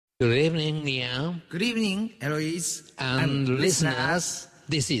Good evening, Liam. Good evening, Eloise. And listeners,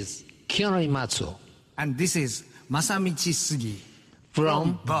 this is Kiroi Matsuo. And this is Masamichi Sugi.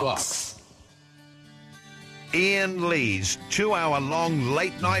 From Vox. Ian Lee's 2-hour-long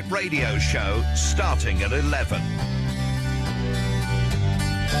late-night radio show starting at 11.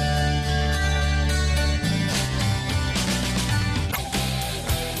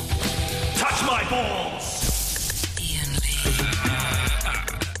 Touch my balls! Ian Lee.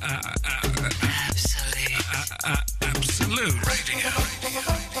 Absolute radio.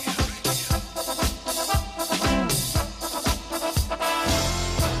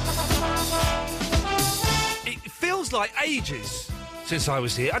 Like ages since I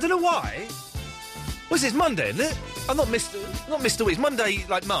was here. I don't know why. What's this, Monday, isn't it? I've not missed a week. It's Monday,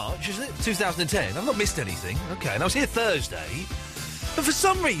 like March, isn't it? 2010. I've not missed anything. Okay, and I was here Thursday. But for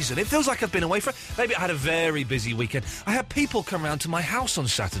some reason, it feels like I've been away for... Maybe I had a very busy weekend. I had people come round to my house on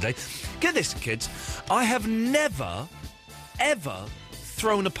Saturday. Get this, kids. I have never, ever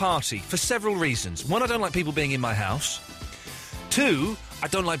thrown a party for several reasons. One, I don't like people being in my house. Two, I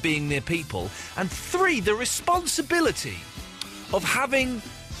don't like being near people. And three, the responsibility of having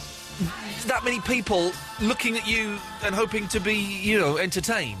that many people looking at you and hoping to be,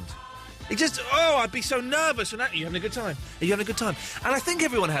 entertained. It just, I'd be so nervous. And are you having a good time? Are you having a good time? And I think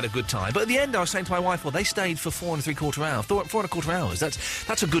everyone had a good time. But at the end, I was saying to my wife, well, they stayed for 4.75 hours. 4.25 hours.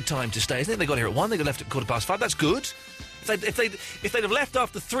 That's a good time to stay, isn't it? They got here at 1, they got left at 5:15. That's good. If they'd have left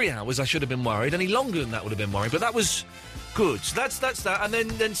after 3 hours, I should have been worried. Any longer than that would have been worried. But that was good. So that's that. And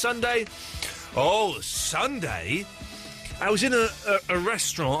then Sunday. Oh, Sunday. I was in a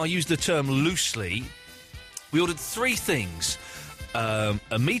restaurant. I use the term loosely. We ordered 3 things. A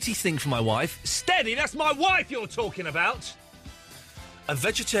meaty thing for my wife. Steady, that's my wife you're talking about. A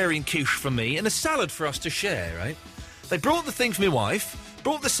vegetarian quiche for me and a salad for us to share, right? They brought the thing for my wife,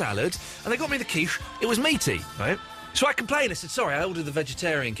 brought the salad, and they got me the quiche. It was meaty, right? So I complained. I said, sorry, I ordered the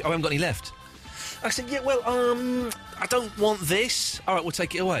vegetarian... I haven't got any left. I said, yeah, well, I don't want this. All right, we'll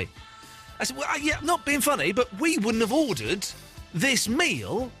take it away. I said, well, yeah, not being funny, but we wouldn't have ordered this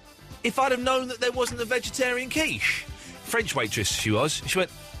meal if I'd have known that there wasn't a vegetarian quiche. French waitress she was. She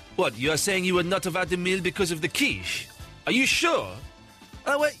went, what, you are saying you would not have had the meal because of the quiche? Are you sure?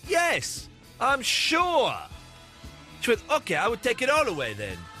 And I went, yes, I'm sure. She went, OK, I would take it all away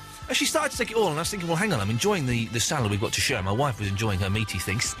then. And she started to take it all, and I was thinking, well, hang on, I'm enjoying the salad we've got to share. My wife was enjoying her meaty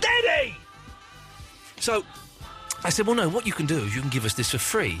thing. Steady! So I said, well, no, what you can do is you can give us this for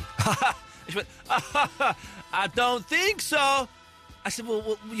free. And she went, I don't think so. I said,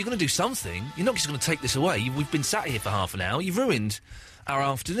 well, you're going to do something. You're not just going to take this away. We've been sat here for half an hour. You've ruined our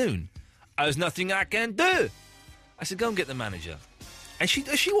afternoon. There's nothing I can do. I said, go and get the manager. And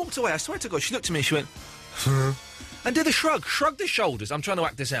she walked away. I swear to God, she looked at me and she went, huh? And did a shrugged the shoulders. I'm trying to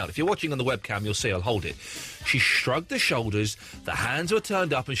act this out. If you're watching on the webcam, you'll see. I'll hold it. She shrugged the shoulders, the hands were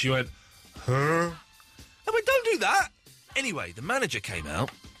turned up, and she went, huh? I went, don't do that. Anyway, the manager came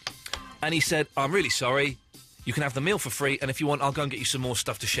out, and he said, I'm really sorry. You can have the meal for free, and if you want, I'll go and get you some more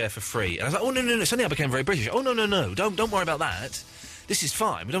stuff to share for free. And I was like, oh, no. Suddenly I became very British. Oh, no. Don't worry about that. This is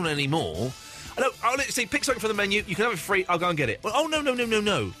fine. We don't want any more. I'll see, pick something from the menu. You can have it for free. I'll go and get it. Well, oh,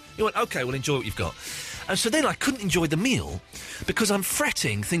 no. You went, OK, well, enjoy what you've got. And so then I couldn't enjoy the meal because I'm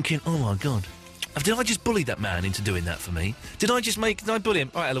fretting, thinking, oh, my God. Did I just bully that man into doing that for me? Did I bully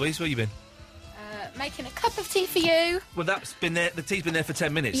him? All right, Eloise, where you been? Making a cup of tea for you. Well, that's been there. The tea's been there for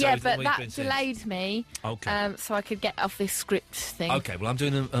 10 minutes. Yeah, so but that delayed me. Okay. So I could get off this script thing. Okay. Well, I'm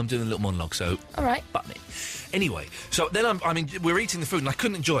doing a little monologue. So. All right. But me. Anyway, so then we're eating the food and I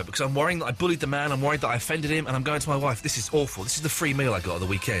couldn't enjoy it because I'm worrying that I bullied the man. I'm worried that I offended him, and I'm going to my wife. This is awful. This is the free meal I got at the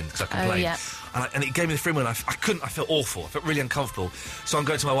weekend because I complained. Oh, yeah. And it gave me the free meal, and I couldn't. I felt awful. I felt really uncomfortable. So I'm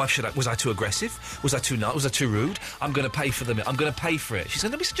going to my wife. Was I too aggressive? Was I too nut? Was I too rude? I'm going to pay for the meal. I'm going to pay for it. She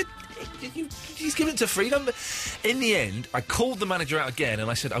said, "Don't be such a. He's given it to freedom." In the end, I called the manager out again,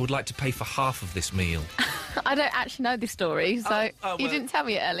 and I said I would like to pay for half of this meal. I don't actually know this story, so you didn't tell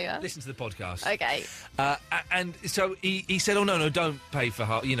me it earlier. Listen to the podcast. Okay. And so he said, "Oh no, don't pay for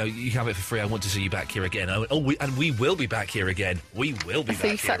half. You can have it for free. I want to see you back here again." We will be back here again. We will be back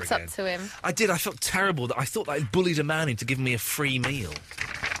here again. So you sucked up to him. I did. I felt terrible that I thought that I'd bullied a man into giving me a free meal.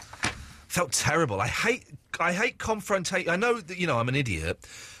 Felt terrible. I hate confrontation. I know that I'm an idiot.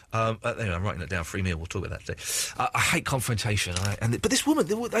 Anyway, I'm writing it down. Free meal. We'll talk about that today. I hate confrontation. But this woman,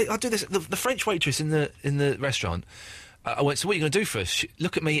 I do this. The French waitress in the restaurant. I went, so what are you going to do for us?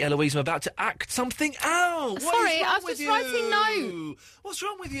 Look at me, Eloise, I'm about to act something out. What Sorry, is wrong I was with just you? writing note. What's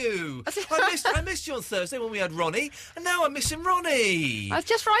wrong with you? I missed you on Thursday when we had Ronnie, and now I'm missing Ronnie. I was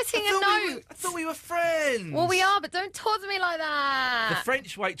just writing a note. I thought we were friends. Well, we are, but don't talk to me like The that.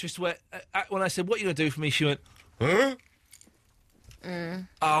 French waitress, when I said, what are you going to do for me, she went, huh?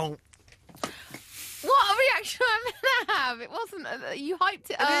 Oh. What a reaction I'm going to have. It wasn't... you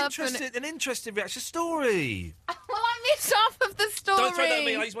hyped it up. An interesting reaction story. Well, I missed half of the story. Don't throw that at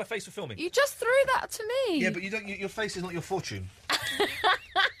me. I use my face for filming. You just threw that to me. Yeah, but you don't. Your face is not your fortune.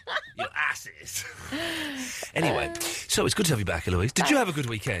 Your asses. Anyway, so it's good to have you back, Eloise. Did you have a good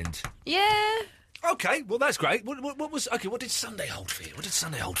weekend? Yeah. Okay, well that's great. What was okay? What did Sunday hold for you?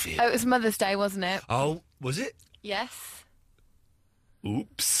 Oh, it was Mother's Day, wasn't it? Oh, was it? Yes.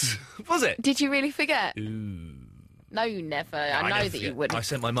 Oops. Was it? Did you really forget? Ooh. No, you never. I know never that you forget. wouldn't. I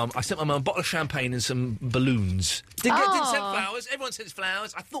sent my mum a bottle of champagne and some balloons. Didn't send flowers. Everyone sends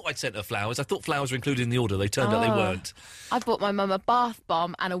flowers. I thought I'd sent her flowers. I thought flowers were included in the order. They turned out they weren't. I bought my mum a bath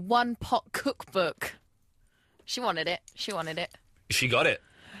bomb and a one-pot cookbook. She wanted it. She She got it.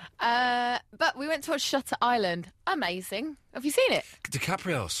 But we went to Shutter Island. Amazing. Have you seen it?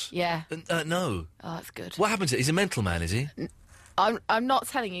 DiCaprio's. Yeah. No. Oh, that's good. What happened to it? He's a mental man, is he? I'm not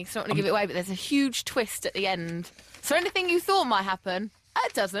telling you because I don't want to give it away, but there's a huge twist at the end. So anything you thought might happen,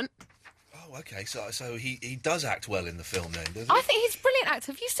 it doesn't. Oh, okay. So he does act well in the film then, does he? I think he's a brilliant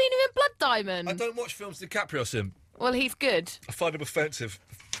actor. Have you seen him in Blood Diamond? I don't watch films DiCaprio's in. Well, he's good. I find him offensive.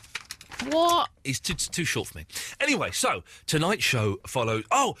 What? He's too short for me. Anyway, so tonight's show follows.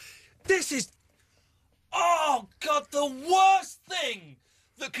 Oh, this is. Oh God, the worst thing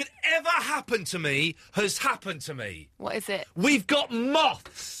that could ever happen to me has happened to me. What is it? We've got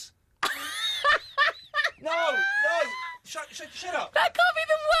moths. No. Shut up. That can't be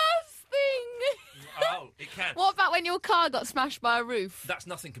the worst thing. Oh, it can. What about when your car got smashed by a roof? That's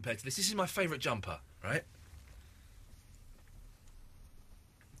nothing compared to this. This is my favourite jumper, right?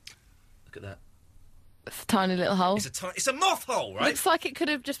 Look at that. It's a tiny little hole. It's a moth hole, right? Looks like it could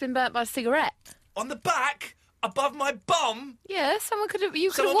have just been burnt by a cigarette. On the back, above my bum. Yeah, someone could have.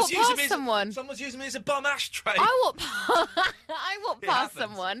 You could have walked past someone. Someone's using me as a bum ashtray. I walked past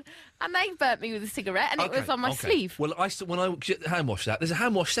someone, and they burnt me with a cigarette, and it was on my sleeve. Well, when I hand wash that, there's a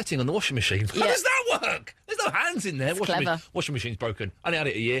hand wash setting on the washing machine. How does that work? There's no hands in there. Clever. Washing machine's broken. I only had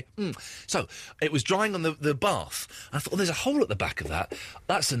it a year. So it was drying on the bath. I thought, there's a hole at the back of that.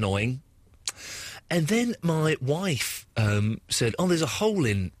 That's annoying. And then my wife said, there's a hole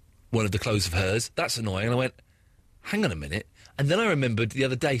in one of the clothes of hers. That's annoying. And I went, hang on a minute. And then I remembered the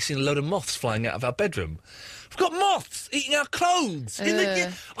other day seeing a load of moths flying out of our bedroom. We've got moths eating our clothes.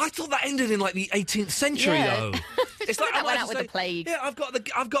 I thought that ended in like the 18th century, though. It's like that went out with the plague. Yeah, I've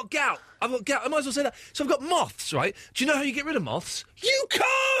got gout. I might as well say that. So I've got moths, right? Do you know how you get rid of moths? You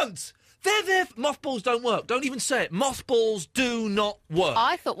can't. They're there. Mothballs don't work. Don't even say it. Mothballs do not work.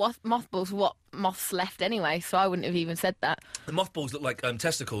 I thought mothballs were what moths left anyway, so I wouldn't have even said that. The mothballs look like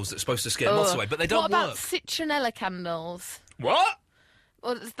testicles that are supposed to scare moths away, but they don't work. What about citronella candles? What?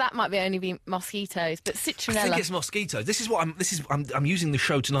 Well, that might only be mosquitoes, but citronella. I think it's mosquitoes. I'm using the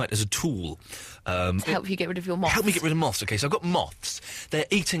show tonight as a tool to help you get rid of your moths. Help me get rid of moths. Okay, so I've got moths. They're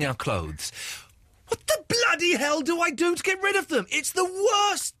eating our clothes. What the bloody hell do I do to get rid of them? It's the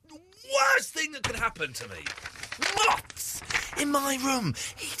worst thing that could happen to me. Moths in my room,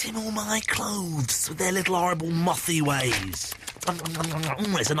 eating all my clothes with their little horrible mothy ways.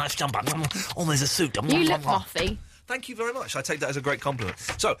 There's a nice jumper. Oh, there's a suit. You look mothy. Thank you very much. I take that as a great compliment.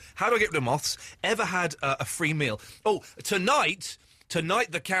 So, how do I get rid of moths? Ever had a free meal? Oh, tonight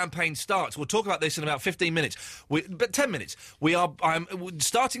the campaign starts. We'll talk about this in about 15 minutes. But 10 minutes. I'm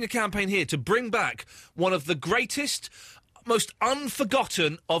starting a campaign here to bring back one of the greatest, most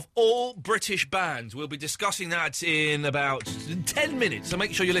unforgotten of all British bands. We'll be discussing that in about 10 minutes, so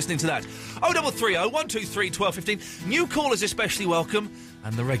make sure you're listening to that. 0330 123 1215. New callers especially welcome,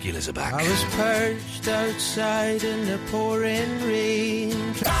 and the regulars are back. I was perched outside in the pouring rain.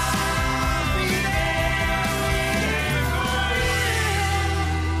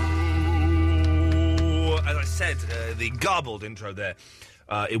 As I said, the garbled intro there,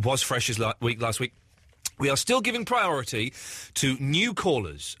 it was Freshers' last week. We are still giving priority to new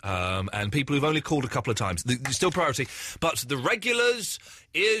callers and people who've only called a couple of times. Still priority. But the regulars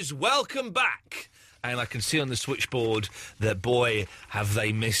is welcome back. And I can see on the switchboard that, boy, have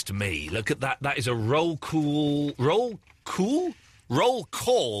they missed me. Look at that. That is a roll call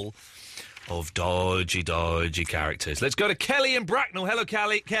of dodgy characters. Let's go to Kelly in Bracknell. Hello,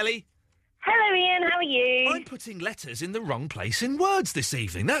 Kelly. Hello, Ian. How are you? I'm putting letters in the wrong place in words this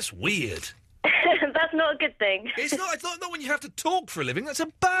evening. That's weird. That's not a good thing. It's not when you have to talk for a living. That's a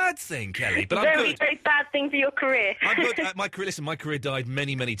bad thing, Kelly. But I'm Very, good. very bad thing for your career. I'm good. My career died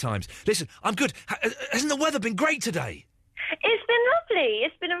many, many times. Listen, I'm good. Hasn't the weather been great today? It's been lovely.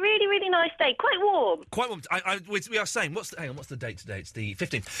 It's been a really, really nice day. Quite warm. Quite warm. We are saying, what's the date today? It's the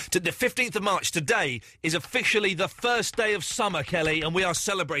 15th. The 15th of March. Today is officially the first day of summer, Kelly, and we are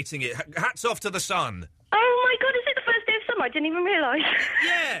celebrating it. Hats off to the sun. Oh, my God, is it the first day of summer? I didn't even realise.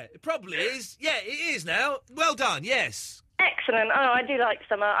 Yeah, it probably is. Yeah, it is now. Well done, yes. Excellent. Oh, I do like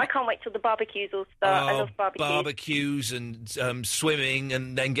summer. I can't wait till the barbecues all start. I love barbecues. Barbecues and swimming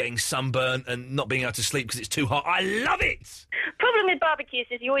and then getting sunburnt and not being able to sleep because it's too hot. I love it! Problem with barbecues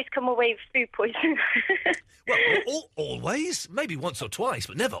is you always come away with food poisoning. Well, always? Maybe once or twice,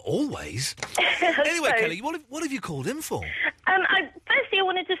 but never always. Anyway, So- Kelly, what have you called in for? Firstly, I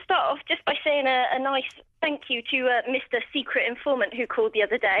wanted to start off just by saying a nice thank you to Mr. Secret Informant who called the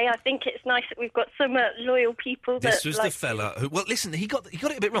other day. I think it's nice that we've got some loyal people. This that was like the fella who... Well, listen, he got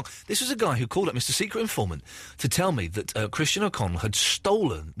it a bit wrong. This was a guy who called up Mr. Secret Informant to tell me that Christian O'Connell had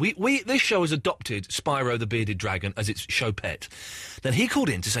stolen... This show has adopted Spyro the Bearded Dragon as its show pet. Then he called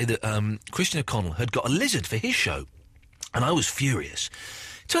in to say that Christian O'Connell had got a lizard for his show. And I was furious.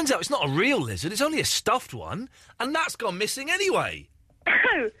 Turns out it's not a real lizard, it's only a stuffed one, and that's gone missing anyway.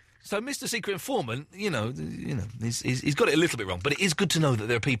 So Mr. Secret Informant, he's got it a little bit wrong. But it is good to know that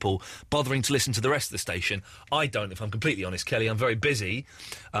there are people bothering to listen to the rest of the station. I don't, if I'm completely honest, Kelly. I'm very busy,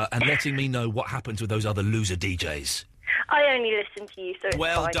 and letting me know what happens with those other loser DJs. I only listen to you, so it's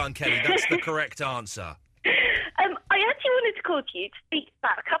Well fine. done, Kelly. That's the correct answer. I actually wanted to call to you to speak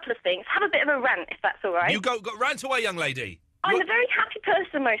about a couple of things. Have a bit of a rant, if that's all right. You go rant away, young lady. I'm a very happy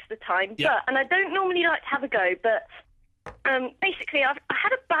person most of the time, Yeah. and I don't normally like to have a go, but basically I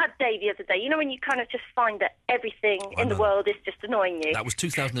had a bad day the other day. You know when you kind of just find that everything in the world is just annoying you? That was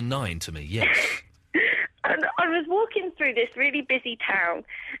 2009 to me, yes. And I was walking through this really busy town,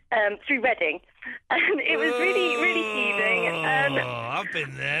 through Reading, and it was really, really heaving. And I've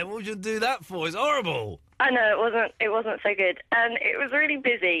been there. What would you do that for? It's horrible. I know it wasn't so good, and it was really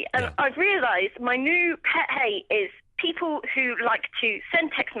busy. And I've realised my new pet hate is people who like to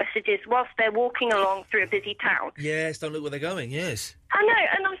send text messages whilst they're walking along through a busy town. Yes, don't look where they're going, yes. I know,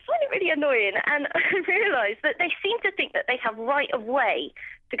 and I find it really annoying, and I realise that they seem to think that they have right of way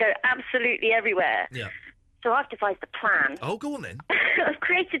to go absolutely everywhere. Yeah. So I've devised a plan. Oh, go on then. I've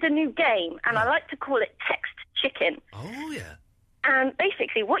created a new game, and I like to call it Text Chicken. Oh, yeah. And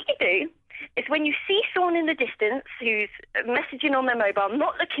basically what you do is when you see someone in the distance who's messaging on their mobile,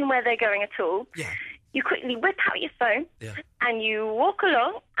 not looking where they're going at all, you quickly whip out your phone and you walk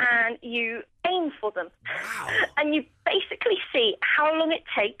along and you aim for them. Wow. And you basically see how long it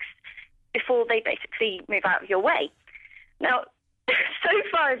takes before they basically move out of your way. Now, so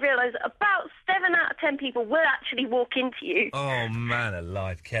far I've realised about 7 out of 10 people will actually walk into you. Oh, man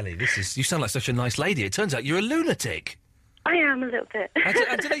alive, Kelly, you sound like such a nice lady. It turns out you're a lunatic. I am a little bit.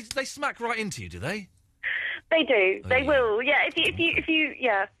 And do they smack right into you, do they? They do. They will. Yeah. If you,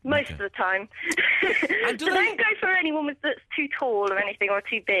 most of the time. And so don't go for anyone that's too tall or anything or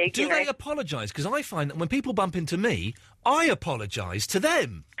too big. Do they apologise? Because I find that when people bump into me, I apologise to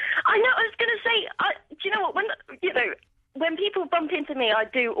them. I know. I was going to say. Do you know what? When people bump into me, I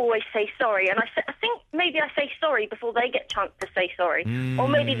do always say sorry, and I think maybe I say sorry before they get a chance to say sorry, or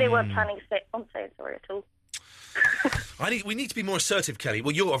maybe they weren't planning on saying sorry at all. We need to be more assertive, Kelly.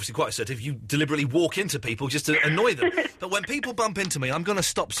 Well, you're obviously quite assertive. You deliberately walk into people just to annoy them. But when people bump into me, I'm going to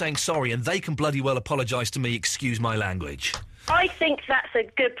stop saying sorry, and they can bloody well apologise to me. Excuse my language. I think that's a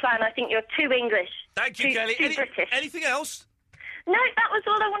good plan. I think you're too English. Thank you, Kelly. Too British. Anything else? No, that was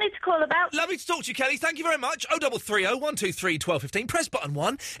all I wanted to call about. Lovely to talk to you, Kelly. Thank you very much. 0330 123 1215. Press button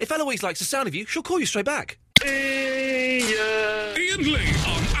 1. If Eloise likes the sound of you, she'll call you straight back. Ian Lee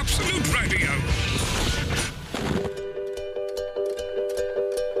on Absolute Radio.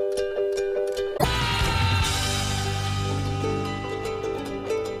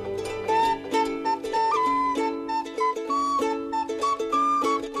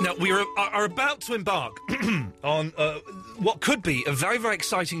 Now, we are about to embark on what could be a very, very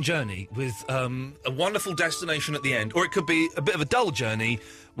exciting journey with a wonderful destination at the end, or it could be a bit of a dull journey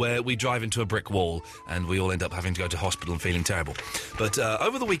where we drive into a brick wall and we all end up having to go to hospital and feeling terrible. But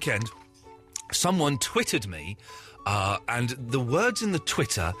over the weekend, someone twittered me, and the words in the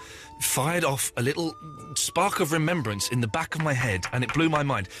Twitter fired off a little spark of remembrance in the back of my head, and it blew my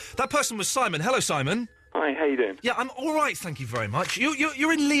mind. That person was Simon. Hello, Simon. Hi, how you doing? Yeah, I'm all right, thank you very much.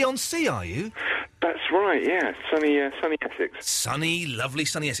 You're in Leigh-on-Sea, are you? That's right, yeah. Sunny Essex. Lovely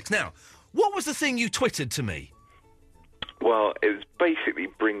sunny Essex. Now, what was the thing you twittered to me? Well, Well, it was basically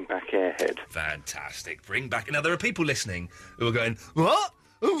Bring Back Airhead. Fantastic. Bring back... Now, there are people listening who are going, what?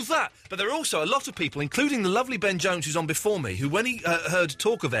 Who's that? But there are also a lot of people, including the lovely Ben Jones, who's on before me, who, when he heard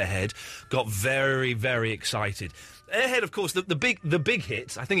talk of Airhead, got very, very excited. Airhead, of course, the big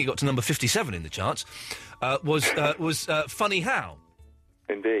hit, I think it got to number 57 in the charts, was Funny How.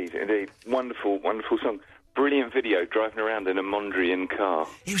 Indeed. Wonderful song. Brilliant video, driving around in a Mondrian car.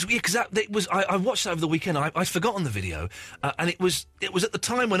 I watched that over the weekend. I'd forgotten the video, and it was at the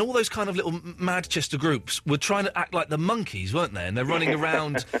time when all those kind of little Manchester groups were trying to act like the Monkees, weren't they? And they're running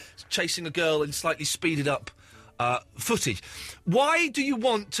around chasing a girl in slightly speeded up footage. Why do you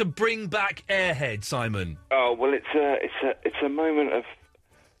want to bring back Airhead, Simon? Oh well, it's a moment of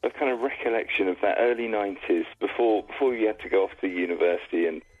kind of recollection of that early 90s before you had to go off to university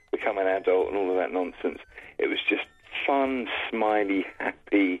and become an adult and all of that nonsense. It was just fun, smiley,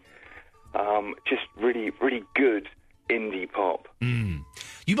 happy, just really, really good indie pop.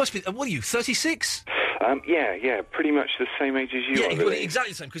 You must be, what are you, 36? Yeah, pretty much the same age as you are. Yeah,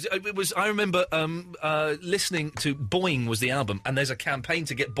 exactly the same, because it was, I remember listening to Boing was the album, and there's a campaign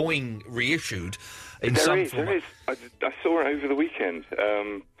to get Boing reissued in some form. There is. I saw it over the weekend.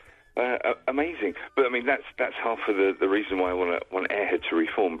 Amazing, but I mean that's half of the reason why I want Airhead to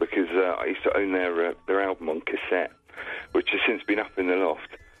reform, because I used to own their album on cassette, which has since been up in the loft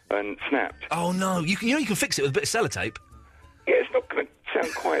and snapped. Oh no! You can fix it with a bit of sellotape. Yeah, it's not going to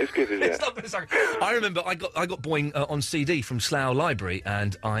sound quite as good, is it? It's not going to sound. I remember I got Boing on CD from Slough Library,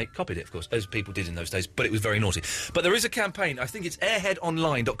 and I copied it, of course, as people did in those days. But it was very naughty. But there is a campaign. I think it's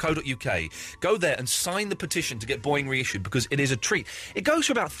airheadonline.co.uk. Go there and sign the petition to get Boing reissued, because it is a treat. It goes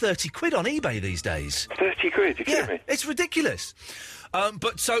for about 30 quid on eBay these days. 30 quid? You kidding me? It's ridiculous. We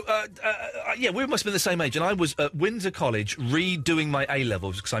must have been the same age, and I was at Windsor College redoing my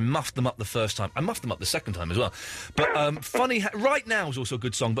A-levels because I muffed them up the first time. I muffed them up the second time as well. But Right Now is also a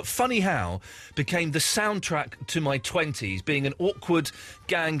good song, but Funny How became the soundtrack to my 20s, being an awkward,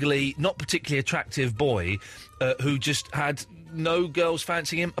 gangly, not particularly attractive boy who just had no girls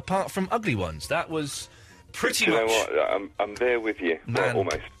fancying him apart from ugly ones. That was... pretty much. You know what? I'm there with you. Man.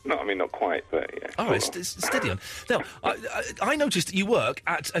 Almost. Not quite, but yeah. Oh, it's steady on. Now, I noticed that you work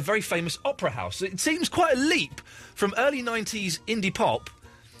at a very famous opera house. It seems quite a leap from early 90s indie pop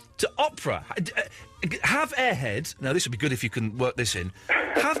to opera. Have Airhead... Now, this would be good if you can work this in.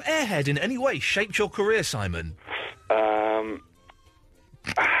 Have Airhead in any way shaped your career, Simon?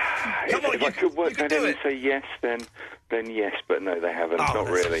 If I could work that in and say yes, then yes, but no, they haven't. Not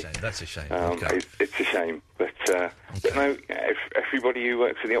really. That's a shame. It's a shame, but no. Everybody who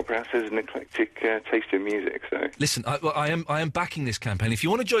works at the Opera House has an eclectic taste in music. So listen, I am backing this campaign. If you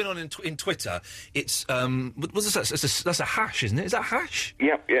want to join on in Twitter, it's what's that? That's a hash, isn't it? Is that hash?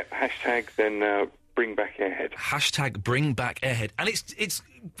 Yep. Hashtag then. Bring Back Airhead. Hashtag Bring Back Airhead. And it's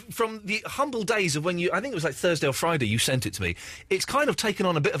from the humble days of when I think it was like Thursday or Friday you sent it to me, it's kind of taken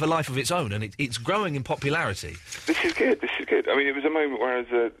on a bit of a life of its own, and it's growing in popularity. This is good. I mean, it was a moment where I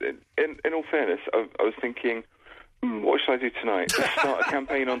was, in all fairness, I was thinking, what should I do tonight? Let's start a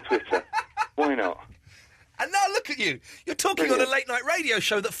campaign on Twitter. Why not? And now look at you. You're talking on a late-night radio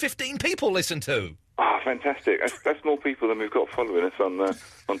show that 15 people listen to. Ah, fantastic. That's more people than we've got following us on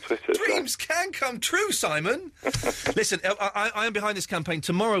Twitter. Dreams can come true, Simon. Listen, I am behind this campaign.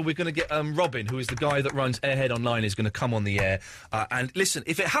 Tomorrow we're going to get Robin, who is the guy that runs Airhead Online, is going to come on the air. And listen,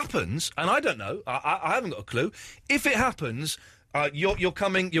 if it happens, and I don't know, I haven't got a clue, if it happens... You're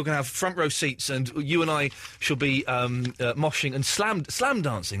coming. You're going to have front row seats, and you and I shall be moshing and slam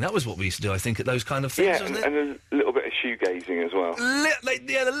dancing. That was what we used to do, I think, at those kind of things. Yeah, wasn't and it? a little bit of shoegazing as well. A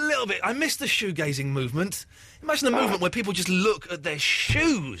little bit. I miss the shoegazing movement. Imagine the movement where people just look at their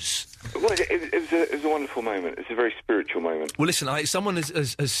shoes. Well, it was a wonderful moment. It's a very spiritual moment. Well, listen, someone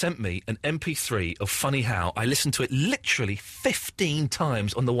has sent me an MP3 of Funny How. I listened to it literally 15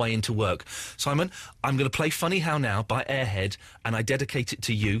 times on the way into work. Simon, I'm going to play Funny How now by Airhead, and I dedicate it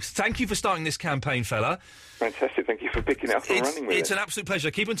to you. Thank you for starting this campaign, fella. Fantastic. Thank you for picking it up and running with it. It's an absolute pleasure.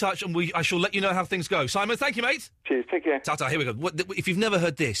 Keep in touch, and I shall let you know how things go. Simon, thank you, mate. Cheers. Take care. Ta-ta. Here we go. If you've never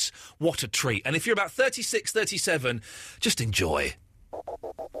heard this, what a treat. And if you're about 36, 37, just enjoy.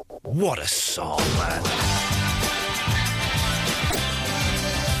 What a song, man.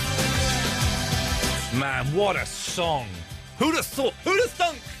 Man, what a song. Who'd have thunk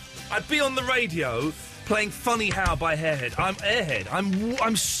I'd be on the radio playing Funny How by Airhead. I'm Airhead.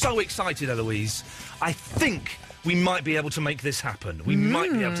 I'm so excited, Eloise. I think we might be able to make this happen. We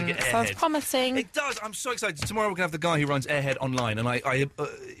might be able to get Airhead. Sounds promising. It does. I'm so excited. Tomorrow we're going to have the guy who runs Airhead Online, and I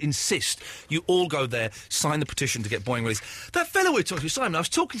insist you all go there, sign the petition to get Boing released. That fellow we were talking to, Simon, I was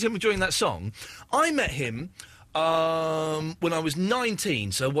talking to him during that song. I met him when I was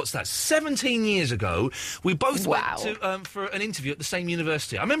 19, so what's that, 17 years ago, we both went to, for an interview at the same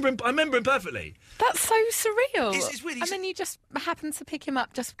university. I remember him perfectly. That's so surreal. It's weird. And then you just happened to pick him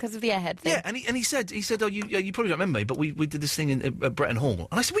up just because of the airhead thing. Yeah, and he said, oh, you probably don't remember me, but we did this thing at Bretton Hall.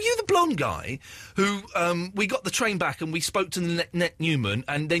 And I said, were you the blonde guy who, we got the train back and we spoke to Net Newman,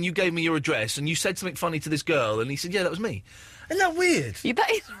 and then you gave me your address and you said something funny to this girl, and he said, yeah, that was me. Isn't that weird? Yeah, that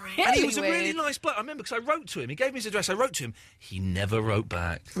is really And he was weird. a really nice bloke. I remember because I wrote to him. He gave me his address. I wrote to him. He never wrote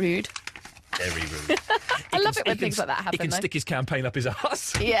back. Rude. Very rude. I love it when things like that happen, He can though. stick his campaign up his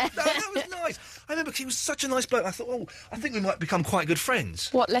arse. Yeah. No, that was nice. I remember because he was such a nice bloke. I thought, oh, I think we might become quite good friends.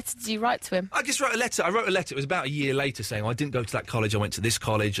 What letter did you write to him? I just wrote a letter. I wrote a letter. It was about a year later saying, I didn't go to that college. I went to this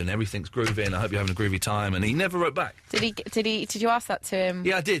college and everything's groovy and I hope you're having a groovy time. And he never wrote back. Did you ask that to him?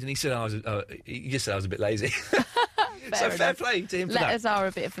 Yeah, I did. And he said he just said I was a bit lazy. Fair play to him for that. Letters are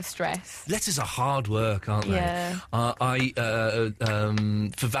a bit of a stress. Letters are hard work, aren't they? Yeah.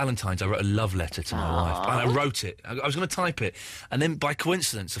 For Valentine's, I wrote a love letter to my wife, and I wrote it. I was going to type it, and then by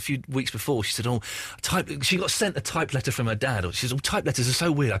coincidence, a few weeks before, she said, she got sent a typed letter from her dad. She said, typed letters are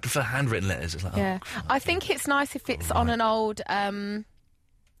so weird. I prefer handwritten letters. It's like, Yeah. I think it's nice if it's on an old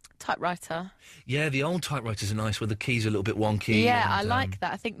typewriter. Yeah, the old typewriters are nice where the keys are a little bit wonky. Yeah, and, I like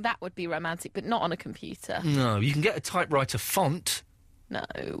that. I think that would be romantic, but not on a computer. No, you can get a typewriter font. No.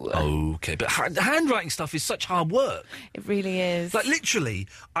 Okay, but handwriting stuff is such hard work. It really is. Like, literally,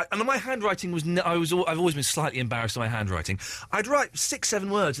 and my handwriting was... I've always been slightly embarrassed by my handwriting. I'd write 6-7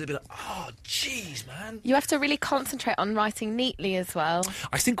 words, and they'd be like, oh, jeez, man. You have to really concentrate on writing neatly as well.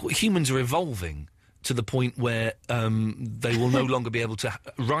 I think humans are evolving to the point where they will no longer be able to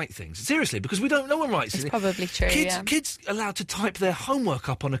write things. Seriously, because no one writes It's it. probably true, Kids allowed to type their homework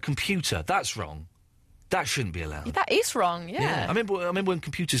up on a computer. That's wrong. That shouldn't be allowed. That is wrong, yeah. I remember when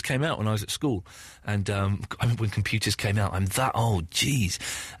computers came out when I was at school, and I remember when computers came out. I'm that old, jeez.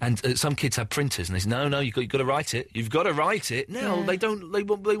 And some kids have printers, and they say, "No, you've got to write it. You've got to write it." No, Yeah. they don't. They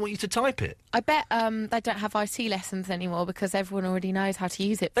want you to type it. I bet they don't have IT lessons anymore because everyone already knows how to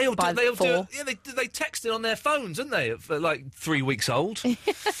use it. They all by do. four. Yeah, they text it on their phones, don't they? For like 3 weeks old.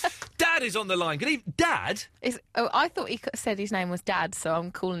 Dad is on the line. Good evening, Dad. I thought he said his name was Dad, so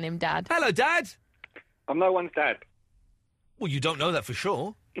I'm calling him Dad. Hello, Dad. I'm no one's dad. Well, you don't know that for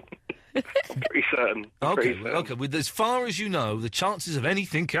sure. Pretty certain. Okay. With as far as you know, the chances of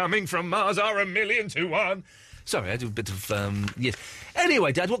anything coming from Mars are 1,000,000 to 1. Sorry, I do a bit of yes.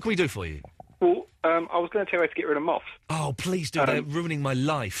 Anyway, Dad, what can we do for you? Well, I was going to tell you how to get rid of moths. Oh, please do. They're ruining my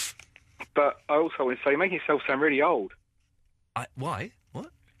life. But I also want to say, you're making yourself sound really old. Why? What?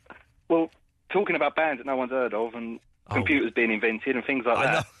 Well, talking about bands that no one's heard of and computers being invented and things like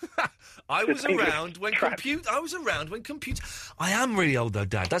that. I was around when computers. I am really old though,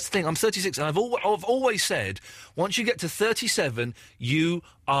 Dad. That's the thing. I'm 36, and I've always said, once you get to 37, you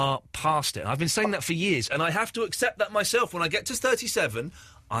are past it. And I've been saying that for years, and I have to accept that myself. When I get to 37,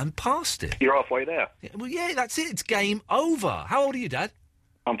 I'm past it. You're halfway there. Yeah, that's it. It's game over. How old are you, Dad?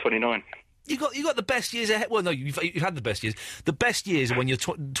 I'm 29. You got the best years ahead. Well, no, you've had the best years. The best years are when you're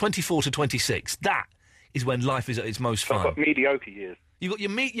 24 to 26. That is when life is at its most fun. I've got mediocre years. You've got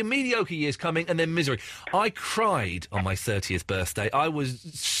your mediocre years coming, and then misery. I cried on my 30th birthday. I was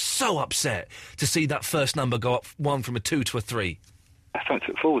so upset to see that first number go up 1 from a 2 to a 3. That's something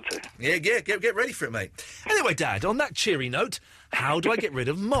to look forward to. Yeah, get ready for it, mate. Anyway, Dad, on that cheery note, how do I get rid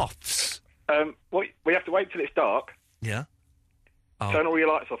of moths? We have to wait till it's dark. Yeah. Turn all your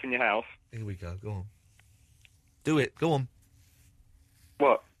lights off in your house. Here we go. Go on. Do it. Go on.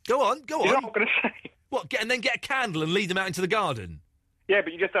 What? Go on. You know what I'm going to say? What? And then get a candle and lead them out into the garden. Yeah,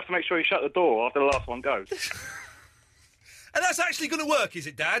 but you just have to make sure you shut the door after the last one goes. And that's actually going to work, is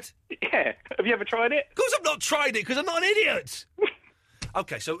it, Dad? Yeah. Have you ever tried it? Of course I've not tried it, because I'm not an idiot.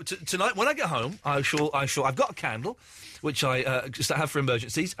 Okay, so tonight, when I get home, I shall. I've got a candle, which I just have for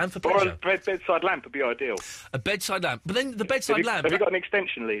emergencies and for pleasure. Or a bedside lamp would be ideal. A bedside lamp. But then the bedside lamp... Have you got an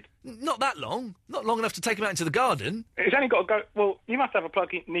extension lead? Not that long. Not long enough to take them out into the garden. It's only got to go... Well, you must have a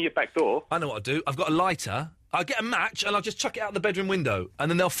plug near your back door. I know what I'll do. I've got a lighter. I'll get a match and I'll just chuck it out the bedroom window. And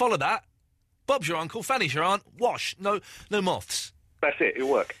then they'll follow that. Bob's your uncle, Fanny's your aunt. Wash. No moths. That's it. It'll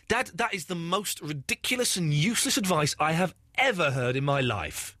work. Dad, that is the most ridiculous and useless advice I have ever heard in my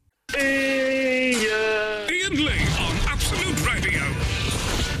life. Ian Lee on Absolute Radio.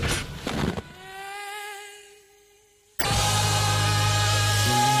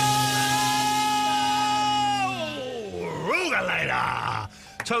 Rugalator!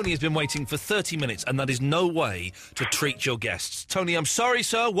 Tony has been waiting for 30 minutes, and that is no way to treat your guests. Tony, I'm sorry,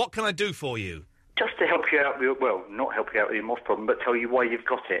 sir. What can I do for you? Just to help you out with, well, not help you out with your moth problem, but tell you why you've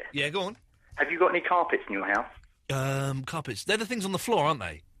got it. Yeah, go on. Have you got any carpets in your house? Carpets. They're the things on the floor, aren't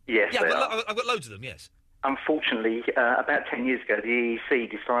they? Yes, Yeah, they I've got loads of them, yes. Unfortunately, about 10 years ago, the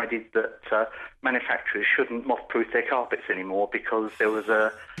EEC decided that manufacturers shouldn't moth-proof their carpets anymore because there was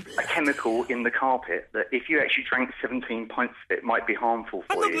a chemical in the carpet that if you actually drank 17 pints of it might be harmful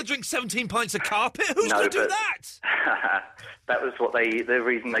for I'm you. not going to drink 17 pints of carpet. Who's No, going to do but- that? That was what the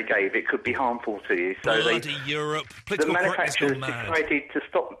reason they gave. It could be harmful to you. So Bloody Europe. the Political correctness manufacturers gone mad. decided to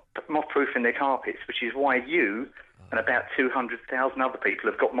stop moth-proofing their carpets, which is why you and about 200,000 other people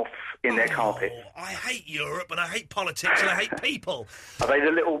have got moths in their carpets. I hate Europe, and I hate politics, and I hate people. Are they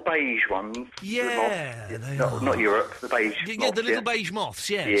the little beige ones? Yeah, The moths? they No, are. not Europe, the beige Yeah, moths, the little beige moths,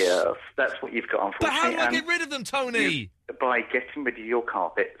 yes. Yes, that's what you've got, But how unfortunately. do I get rid of them, Tony? By getting rid of your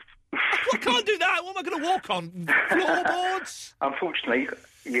carpets. I can't do that. What am I going to walk on? Floorboards? Unfortunately,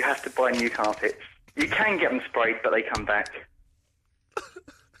 you have to buy new carpets. You can get them sprayed, but they come back.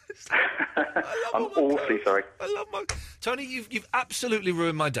 I'm awfully sorry. I love my... Tony, you've absolutely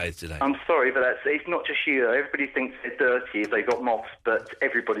ruined my day today. I'm sorry, but it's not just you. Everybody thinks they're dirty if they've got moths, but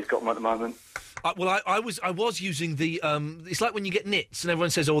everybody's got them at the moment. I was using the it's like when you get nits and everyone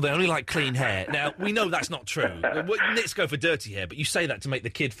says, oh, they only like clean hair. Now we know that's not true. Nits go for dirty hair, but you say that to make the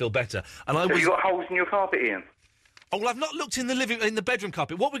kid feel better. And Have you got holes in your carpet, Ian? Oh, well, I've not looked in the bedroom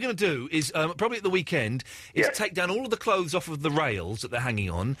carpet. What we're going to do is, probably at the weekend, is take down all of the clothes off of the rails that they're hanging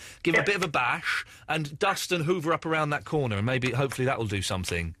on, give a bit of a bash, and dust and hoover up around that corner, and maybe, hopefully, that will do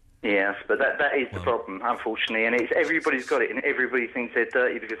something. Yes, but that is the problem, unfortunately, and everybody's got it, and everybody thinks they're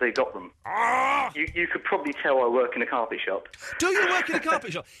dirty because they've got them. You could probably tell I work in a carpet shop. Do you work in a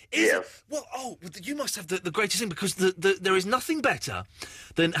carpet shop? Yes. Well, you must have the greatest thing, because there is nothing better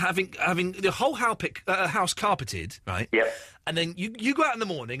than having the whole house carpeted, right? Yep. And then you go out in the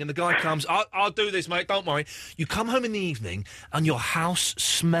morning and the guy comes, I'll do this, mate, don't worry. You come home in the evening and your house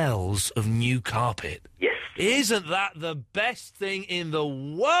smells of new carpet. Yes. Isn't that the best thing in the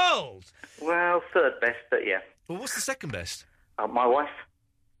world? Well, third best, but yeah. Well, what's the second best? My wife.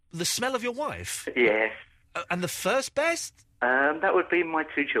 The smell of your wife? Yes. And the first best? That would be my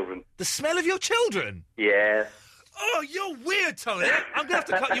two children. The smell of your children? Yeah. Oh, you're weird, Tony. I'm going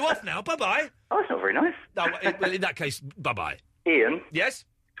to have to cut you off now. Bye-bye. Oh, that's not very nice. No, well, in that case, bye-bye. Ian? Yes?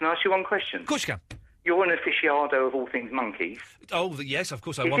 Can I ask you one question? Of course you can. You're an aficionado of all things monkeys. Oh, yes, of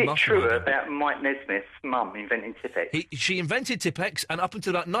course, I Is won it Marshall. true about Mike Nesmith's mum inventing Tipp-Ex? She invented Tipp-Ex, and up until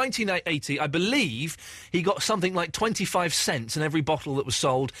about 1980, I believe, he got something like 25 cents in every bottle that was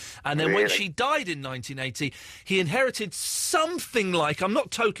sold. And then when Really? she died in 1980, he inherited something like, I'm not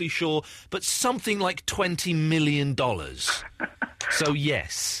totally sure, but something like $20 million. So,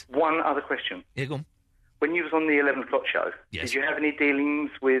 yes. One other question. Yeah, go on. When you was on the 11 o'clock show, Yes. did you have any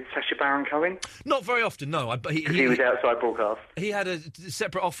dealings with Sacha Baron Cohen? Not very often, no. Because he was outside broadcast. He had a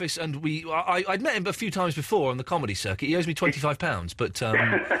separate office, and I'd met him a few times before on the comedy circuit. He owes me £25, but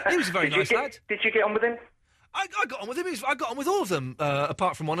he was a very nice lad. Did you get on with him? I got on with him. I got on with all of them,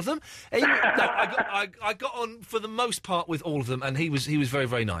 apart from one of them. I got on for the most part with all of them, and he was very,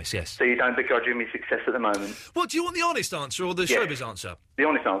 very nice. Yes. So you don't begrudge him his success at the moment? Well, do you want the honest answer or the Yes. showbiz answer? The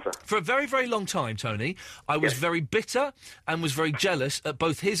honest answer. For a very, very long time, Tony, I was very bitter and was very jealous at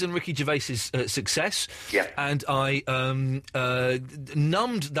both his and Ricky Gervais's success. Yeah. And I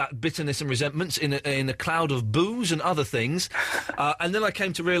numbed that bitterness and resentments in a cloud of booze and other things. And then I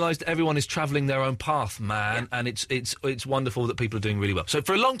came to realise that everyone is travelling their own path, man, and it's wonderful that people are doing really well. So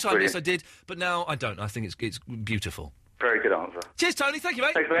for a long time, Brilliant. yes, I did, but now I don't. I think it's beautiful. Very good answer. Cheers, Tony. Thank you,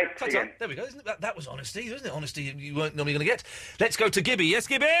 mate. Thanks, mate. Ta-ta. See you again. There we go. That was honesty, wasn't it? Honesty you weren't normally going to get. Let's go to Gibby. Yes,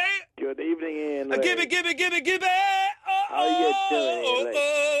 Gibby? Good evening, Ian. Gibby. How you doing, Ian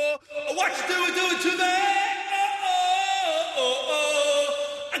Lee? What you doing to me?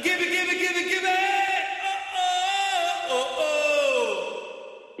 Gibby.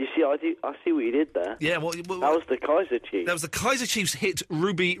 You see, I see what you did there. Yeah, well, that was the Kaiser Chiefs. That was the Kaiser Chiefs hit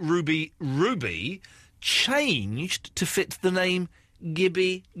Ruby, changed to fit the name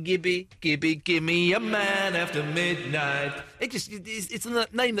Gibby, gimme a man after midnight. It's a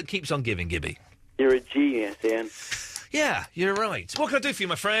name that keeps on giving, Gibby. You're a genius, Ian. Yeah, you're right. What can I do for you,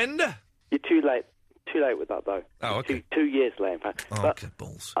 my friend? You're too late. Too late with that, though. Oh, okay. 2 years late, in fact. Oh, But okay,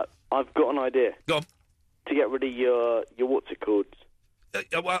 balls. I've got an idea. Go on. To get rid of your what's it called?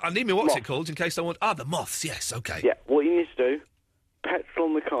 Well, I need me what's it called in case I want... the moths, yes, okay. Yeah, what you need to do, petrol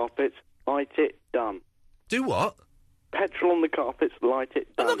on the carpets, light it, done. Do what? Petrol on the carpets, light it,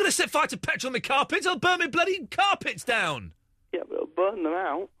 done. I'm not going to set fire to petrol on my carpets. I'll burn my bloody carpets down. Yeah, but it'll burn them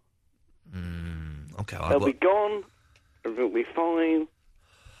out. Okay, They'll be gone. Everything will be fine.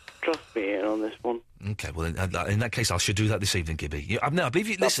 Trust me, Ian, on this one. Okay, well, in that case, I should do that this evening, Gibby. I believe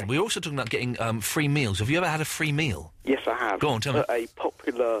you... Listen, we're also talking about getting free meals. Have you ever had a free meal? Yes, I have. Go on, tell me. At a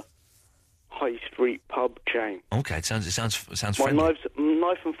popular high street pub chain. Okay, it sounds My friendly.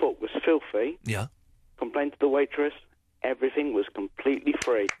 knife and fork was filthy. Yeah. Complained to the waitress. Everything was completely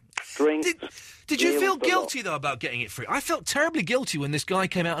free. Drinks. Did you meals, feel the guilty, lot. though, about getting it free? I felt terribly guilty when this guy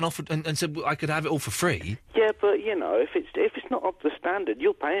came out and offered and said I could have it all for free. Yeah, but, you know, if it's not up to standard,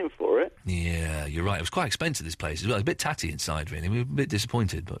 you're paying for it. Yeah, you're right. It was quite expensive, this place as well. It was a bit tatty inside, really. We were a bit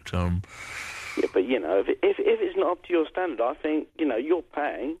disappointed, but... Yeah, but, you know, if it's not up to your standard, I think, you know, you're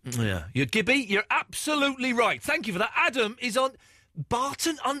paying. Yeah. Gibby, you're absolutely right. Thank you for that. Adam is on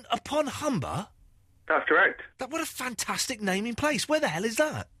Barton-upon Humber. That's correct. What a fantastic naming place. Where the hell is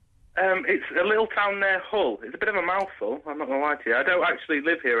that? It's a little town near Hull. It's a bit of a mouthful, I'm not going to lie to you. I don't actually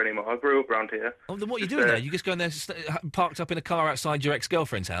live here anymore. I grew up around here. Oh, then what are you doing there? You just going there parked up in a car outside your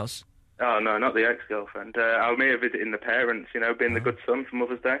ex-girlfriend's house? Oh, no, not the ex-girlfriend. I'm here visiting the parents, you know, being the good son for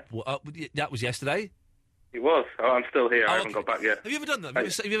Mother's Day. Well, that was yesterday? It was. Oh, I'm still here. I haven't got back yet. Have you ever done that?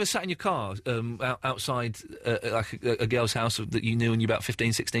 Have you ever sat in your car outside like a girl's house that you knew when you were about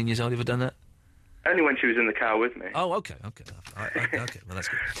 15, 16 years old? Have you ever done that? Only when she was in the car with me. Oh, okay. Okay, well, that's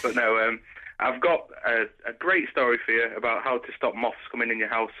good. But no, I've got a great story for you about how to stop moths coming in your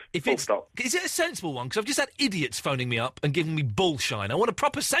house. Is it a sensible one? Because I've just had idiots phoning me up and giving me bullshine. I want a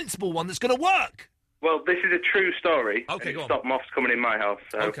proper sensible one that's going to work. Well, this is a true story. Okay, go on. Stop moths coming in my house.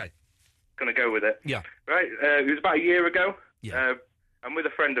 So okay. Going to go with it. Yeah. Right, it was about a year ago. Yeah. I'm with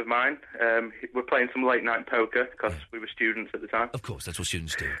a friend of mine. We're playing some late-night poker because we were students at the time. Of course, that's what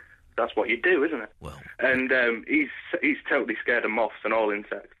students do. That's what you do, isn't it? Well. And he's totally scared of moths and all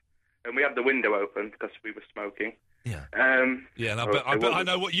insects. And we had the window open because we were smoking. Yeah. Yeah, and I bet I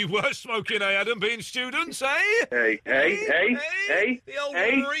know what you were smoking, Adam, being students, eh? Hey. The old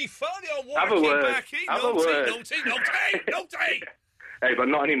reefer, the old wacky-backy. Naughty. Hey, but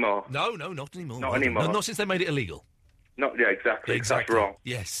not anymore. No, not anymore. Not anymore. Not since they made it illegal. Yeah, exactly. That's wrong.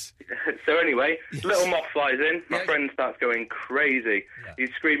 Yes. So anyway, little moth flies in. My friend starts going crazy. Yeah. He's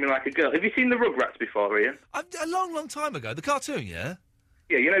screaming like a girl. Have you seen the Rugrats before, Ian? A long time ago. The cartoon, yeah?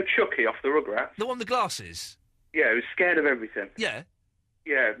 Yeah, you know Chucky off the Rugrats? The one with the glasses? Yeah, he was scared of everything. Yeah?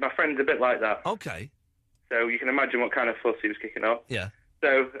 Yeah, my friend's a bit like that. Okay. So you can imagine what kind of fuss he was kicking up. Yeah.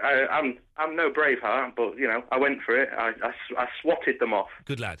 So I'm no Braveheart, but, you know, I went for it. I swatted them off.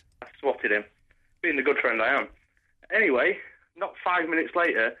 Good lad. I swatted him. Being the good friend I am. Anyway, not 5 minutes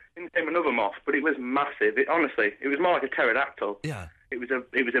later, in came another moth, but it was massive. Honestly, it was more like a pterodactyl. Yeah. It was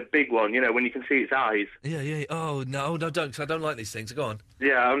a big one, you know, when you can see its eyes. Yeah. Oh, no, don't, because I don't like these things. Go on.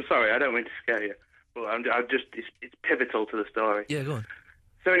 Yeah, I'm sorry, I don't mean to scare you. But it's pivotal to the story. Yeah, go on.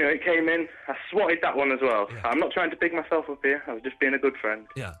 So anyway, it came in, I swatted that one as well. Yeah. I'm not trying to big myself up here, I was just being a good friend.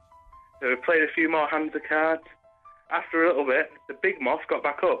 Yeah. So we played a few more hands of cards. After a little bit, the big moth got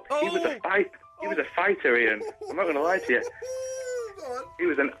back up. Oh. He was a fighter, Ian. I'm not going to lie to you. He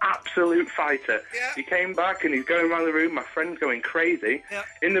was an absolute fighter. Yeah. He came back and he's going around the room. My friend's going crazy. Yeah.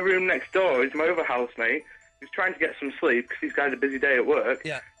 In the room next door is my other housemate who's trying to get some sleep because he's had a busy day at work.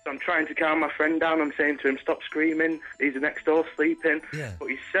 Yeah. So I'm trying to calm my friend down. I'm saying to him, stop screaming. He's next door sleeping. Yeah. But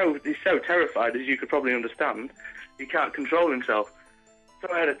he's so terrified, as you could probably understand. He can't control himself.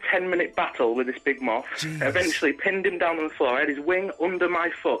 So I had a 10-minute battle with this big moth. Jeez. I eventually pinned him down on the floor. I had his wing under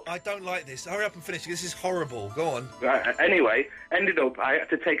my foot. I don't like this. Hurry up and finish. This is horrible. Go on. Right, anyway, ended up, I had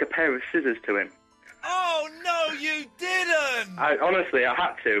to take a pair of scissors to him. Oh, no, you didn't! Honestly, I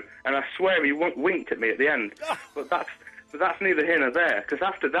had to. And I swear he winked at me at the end. But that's neither here nor there, because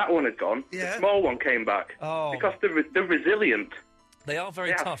after that one had gone, the small one came back. Oh. Because they're resilient. They are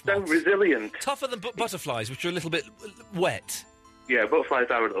very tough, so moths. Tougher Tougher than butterflies, which are a little bit wet. Yeah, butterflies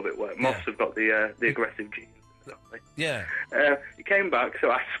are a little bit wet. Moths have got the aggressive genes. Exactly. Yeah. It came back,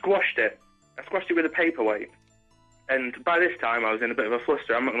 so I squashed it. I squashed it with a paperweight. And by this time, I was in a bit of a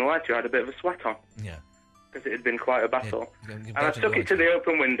fluster. I'm not going to lie to you, I had a bit of a sweat on. Yeah. Because it had been quite a battle. Yeah. And I took it to the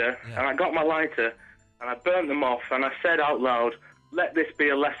open window, and I got my lighter, and I burnt them off, and I said out loud, let this be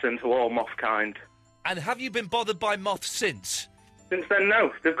a lesson to all moth kind. And have you been bothered by moths since? Since then,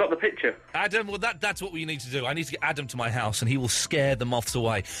 no. They've got the picture. Adam, well, that's what we need to do. I need to get Adam to my house, and he will scare the moths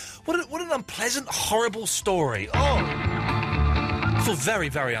away. What an unpleasant, horrible story. Oh! I feel very,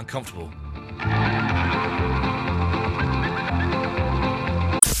 very uncomfortable.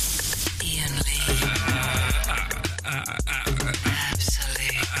 Ian Lee.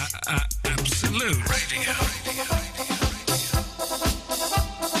 Absolute Radio.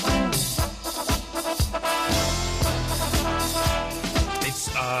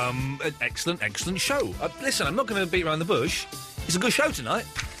 An excellent show. Listen, I'm not going to beat around the bush. It's a good show tonight.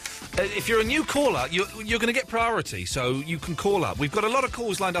 If you're a new caller, you're going to get priority, so you can call up. We've got a lot of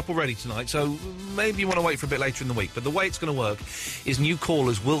calls lined up already tonight, so maybe you want to wait for a bit later in the week. But the way it's going to work is new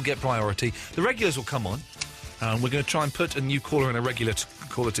callers will get priority. The regulars will come on. We're going to try and put a new caller and a regular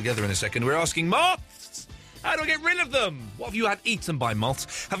caller together in a second. We're asking moths! How do I get rid of them? What have you had eaten by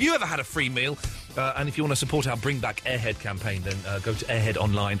moths? Have you ever had a free meal? And if you want to support our Bring Back Airhead campaign, then go to Airhead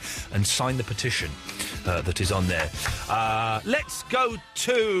Online and sign the petition that is on there. Let's go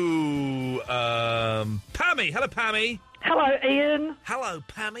to Pammy. Hello, Pammy. Hello, Ian. Hello,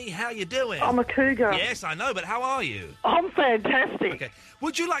 Pammy. How you doing? I'm a cougar. Yes, I know, but how are you? I'm fantastic. Okay.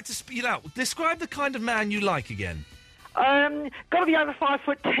 Would you like to describe the kind of man you like again? Got to be over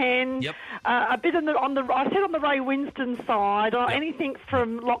 5'10". Yep. A bit on the Ray Winston side. Or anything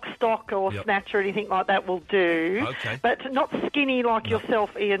from Lock, Stock or Snatch or anything like that will do. Okay. But not skinny like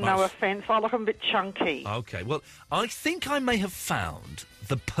yourself, Ian. No offence. I like them a bit chunky. Okay. Well, I think I may have found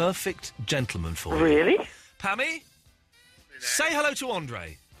the perfect gentleman for you. Really? Pammy, say hello to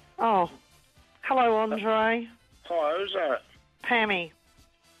Andre. Oh, hello, Andre. Hi, who's that? Pammy.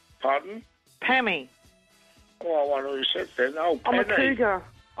 Pardon? Pammy. Oh, I wonder who said then. Oh, Penny. I'm a cougar.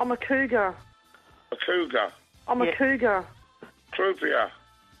 I'm a cougar. A cougar? I'm a cougar. Croupier?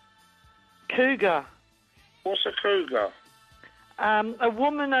 Cougar. What's a cougar? A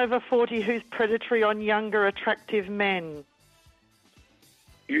woman over 40 who's predatory on younger, attractive men.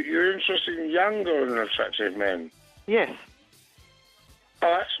 You're interested in younger and attractive men? Yes.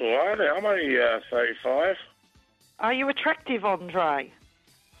 Oh, that's all right. I'm only 35. Are you attractive, Andre?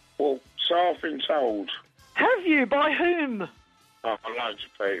 Well, so I've been told. Have you? By whom? Oh, loads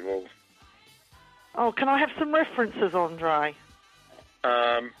of people. Oh, can I have some references, Andre?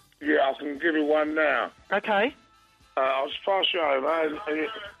 Yeah, I can give you one now. Okay. I'll just pass you over.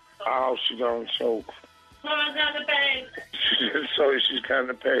 Oh, she's going to talk. Mama's on the bed. Sorry, she's going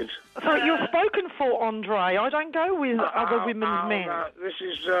to bed. So you're spoken for, Andre. I don't go with other women's men. No, this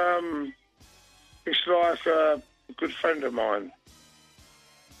is, it's like a good friend of mine.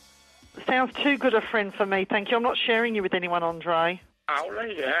 Sounds too good a friend for me, thank you. I'm not sharing you with anyone, Andre. Oh,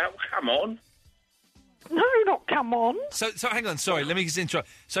 leave it out. Come on. No, not come on. So hang on. Sorry, let me just interrupt.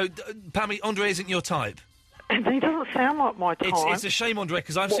 So, Pammy, Andre isn't your type. And he doesn't sound like my type. It's a shame, Andre,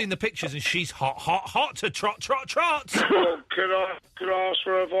 because I've seen the pictures and she's hot to trot. Well, could I ask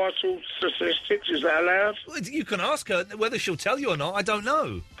for her vital statistics? Is that allowed? Well, you can ask her. Whether she'll tell you or not, I don't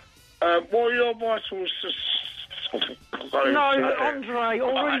know. What are your vital statistics? No, Andre,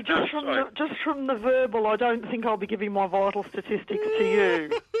 already just from the verbal, I don't think I'll be giving my vital statistics to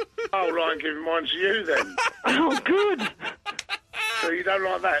you. Oh, right, giving mine to you then. Oh, good. So you don't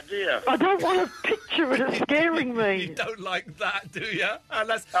like that, do you? I don't want to picture it. It's scaring me. You don't like that, do you? And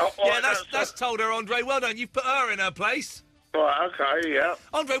that's that's told her, Andre. Well done. You've put her in her place. Right, okay, yeah.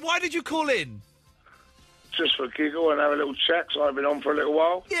 Andre, why did you call in? Just for a giggle and have a little chat, so I've been on for a little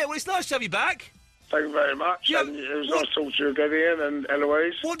while. Yeah, well, it's nice to have you back. Thank you very much. Yeah, and it was nice to talk to you again, Ian and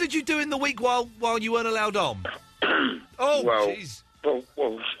Eloise. What did you do in the week while you weren't allowed on? Oh, jeez.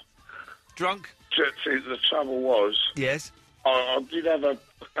 Well, drunk? See, the trouble was... Yes? I did have a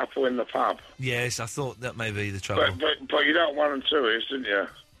couple in the pub. Yes, I thought that may be the trouble. But you don't 1 and 2 is, didn't you?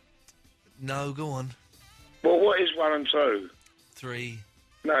 No, go on. Well, what is 1 and 2? 3.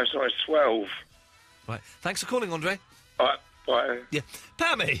 No, it's not. It's 12. Right. Thanks for calling, Andre. Right. Bye. Yeah.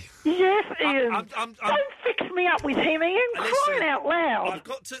 Pammy. Yes, Ian. I'm Don't fix me up with him, Ian. Crying out loud. I've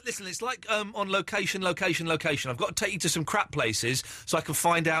got to... Listen, it's like on location. I've got to take you to some crap places so I can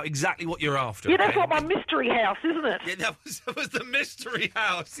find out exactly what you're after. Yeah, that's like my mystery house, isn't it? Yeah, that was the mystery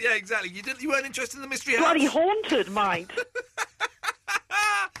house. Yeah, exactly. You weren't interested in the mystery house? Bloody haunted, mate.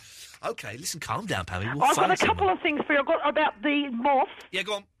 Okay, listen, calm down, Pammy. I've got a couple of things for you. I've got about the moth. Yeah,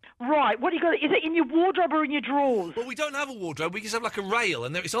 go on. Right, what do you got? Is it in your wardrobe or in your drawers? Well, we don't have a wardrobe. We just have like a rail,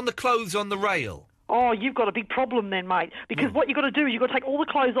 and it's on the clothes on the rail. Oh, you've got a big problem then, mate. Because what you've got to do is you've got to take all the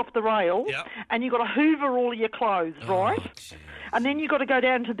clothes off the rail, and you've got to hoover all of your clothes, right? Geez. And then you've got to go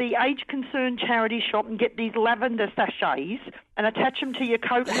down to the Age Concerned charity shop and get these lavender sachets and attach them to your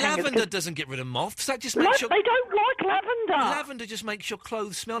coat hangers. Lavender doesn't get rid of moths. That just makes they don't like lavender. Lavender just makes your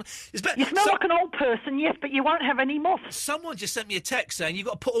clothes smell... You smell like an old person, yes, but you won't have any moths. Someone just sent me a text saying you've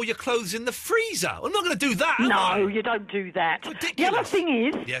got to put all your clothes in the freezer. I'm not going to do that, No, you don't do that. Ridiculous. The other thing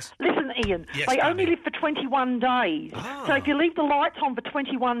is, listen, Ian, they only live for 21 days. So if you leave the lights on for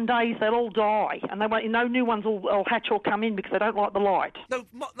 21 days, they'll all die. And no new ones will hatch or come in because they don't like the light.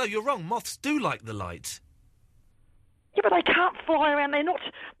 No, you're wrong. Moths do like the light. Yeah, but they can't fly around. They're not...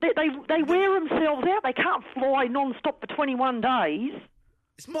 They wear themselves out. They can't fly non-stop for 21 days.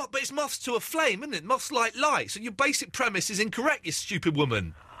 But it's moths to a flame, isn't it? Moths like light. So your basic premise is incorrect, you stupid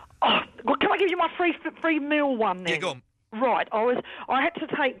woman. Oh, well, can I give you my free meal one then? Yeah, go on. Right, I had to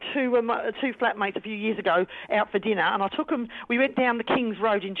take two flatmates a few years ago out for dinner, and I took them. We went down the King's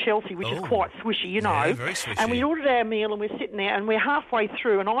Road in Chelsea, which is quite swishy, you know. Yeah, very swishy. And we ordered our meal, and we're sitting there, and we're halfway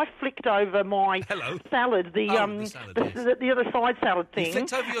through, and I flicked over my salad, the other side salad thing. You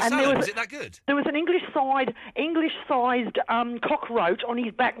flicked over your and salad. Was it that good? There was an English-sized cockroach on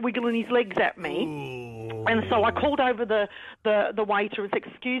his back, wiggling his legs at me. Ooh. And so I called over the waiter and said,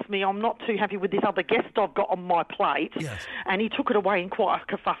 "Excuse me, I'm not too happy with this other guest I've got on my plate." Yes. And he took it away in quite a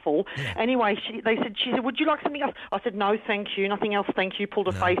kerfuffle. Yeah. Anyway, she said, "Would you like something else?" I said, "No, thank you, nothing else, thank you." Pulled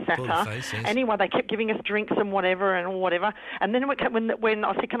a face at her. Face, yes. Anyway, they kept giving us drinks and whatever. And then when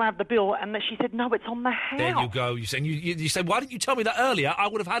I said, "Can I have the bill?" and she said, "No, it's on the house." There you go. You said, "Why didn't you tell me that earlier? I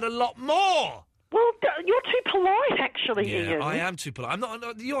would have had a lot more." Well, you're too polite, actually, Yeah, Ian. I am too polite. I'm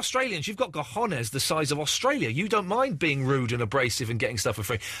not. You Australians, you've got cojones the size of Australia. You don't mind being rude and abrasive and getting stuff for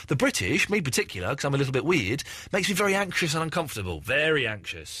free. The British, me in particular, because I'm a little bit weird, makes me very anxious and uncomfortable. Very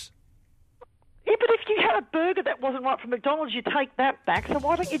anxious. Yeah, but if you had a burger that wasn't right from McDonald's, you'd take that back, so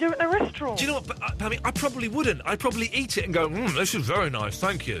why don't you do it in a restaurant? Do you know what, Pammy? I probably wouldn't. I'd probably eat it and go, this is very nice,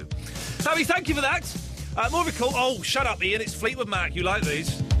 thank you. Pammy, thank you for that. More of a call. Oh, shut up, Ian, it's Fleetwood Mac. You like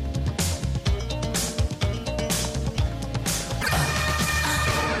these?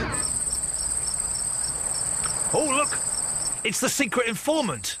 Oh, look! It's the secret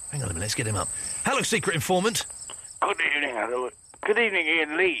informant. Hang on a minute, let's get him up. Hello, secret informant. Good evening, hello. Good evening,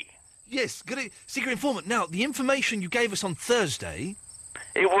 Ian Lee. Yes, secret informant. Now, the information you gave us on Thursday...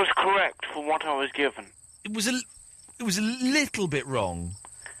 It was correct from what I was given. It was a little bit wrong.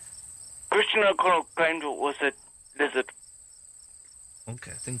 Christian O'Connell claimed it was a lizard.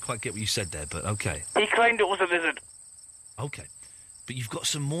 Okay, I didn't quite get what you said there, but okay. He claimed it was a lizard. Okay. But you've got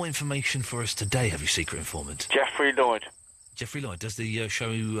some more information for us today, have you, secret informant? Jeffrey Lloyd. Jeffrey Lloyd does the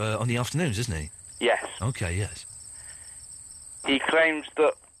show on the afternoons, doesn't he? Yes. Okay, yes. He claims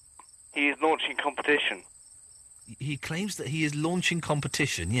that he is launching competition. He claims that he is launching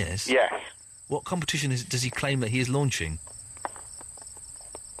competition, yes? Yes. What competition does he claim that he is launching?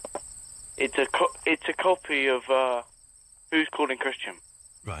 It's a copy of Who's Calling Christian.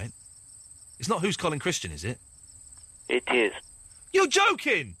 Right. It's not Who's Calling Christian, is it? It is. You're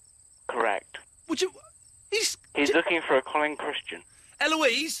joking! Correct. Would you... He's looking for a Colin Christian.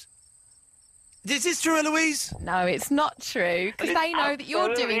 Eloise? Is this true, Eloise? No, it's not true, because they know that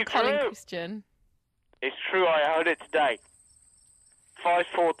you're doing Colin Christian. It's true, I heard it today.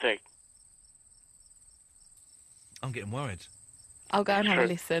 5:40. I'm getting worried. I'll go and have a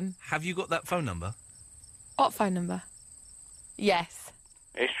listen. Have you got that phone number? What phone number? Yes.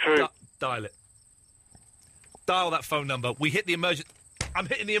 It's true. Dial it. Dial that phone number. We hit the I'm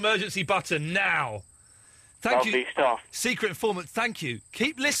hitting the emergency button now. Thank you. Stuff. Secret informant, thank you.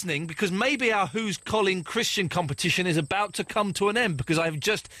 Keep listening, because maybe our Who's Calling Christian competition is about to come to an end, because I've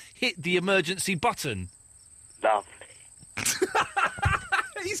just hit the emergency button. Lovely.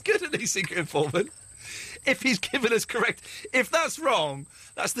 He's good at these, secret informant. If he's given us correct... If that's wrong,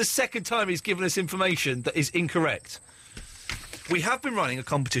 that's the second time he's given us information that is incorrect. We have been running a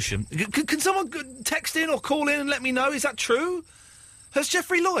competition. Can someone text in or call in and let me know? Is that true? Has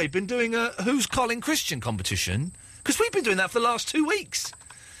Jeffrey Lloyd been doing a Who's Calling Christian competition? Because we've been doing that for the last 2 weeks.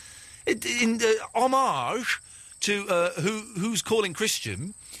 In homage to Who's Calling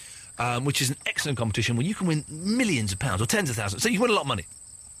Christian, which is an excellent competition where you can win millions of pounds or tens of thousands. So you can win a lot of money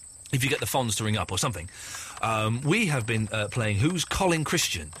if you get the Fonz to ring up or something. We have been playing Who's Calling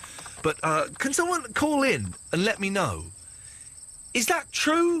Christian. But can someone call in and let me know? Is that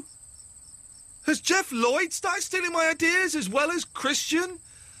true? Has Jeff Lloyd started stealing my ideas as well as Christian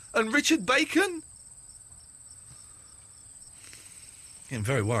and Richard Bacon? Getting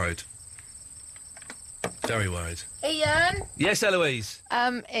very worried. Very worried. Ian? Yes, Eloise?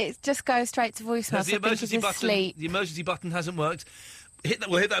 It just goes straight to voicemail, Has so I think he's asleep. The emergency button hasn't worked.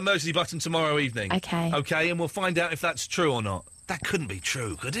 We'll hit that emergency button tomorrow evening. Okay. Okay, and we'll find out if that's true or not. That couldn't be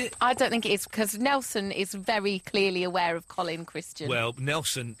true, could it? I don't think it is, because Nelson is very clearly aware of Colin Christian. Well,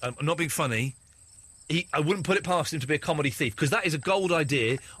 Nelson, I'm not being funny, I wouldn't put it past him to be a comedy thief, because that is a gold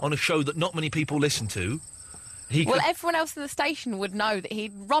idea on a show that not many people listen to. Everyone else in the station would know that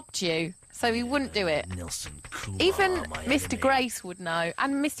he'd robbed you, so he wouldn't do it. Nelson, even Mr. Grace would know,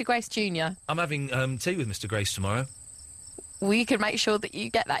 and Mr. Grace Jr. I'm having tea with Mr. Grace tomorrow. We can make sure that you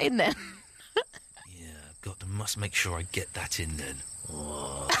get that in then. Must make sure I get that in then.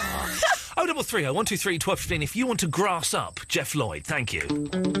 0330 123 1215 if you want to grass up Jeff Lloyd. Thank you.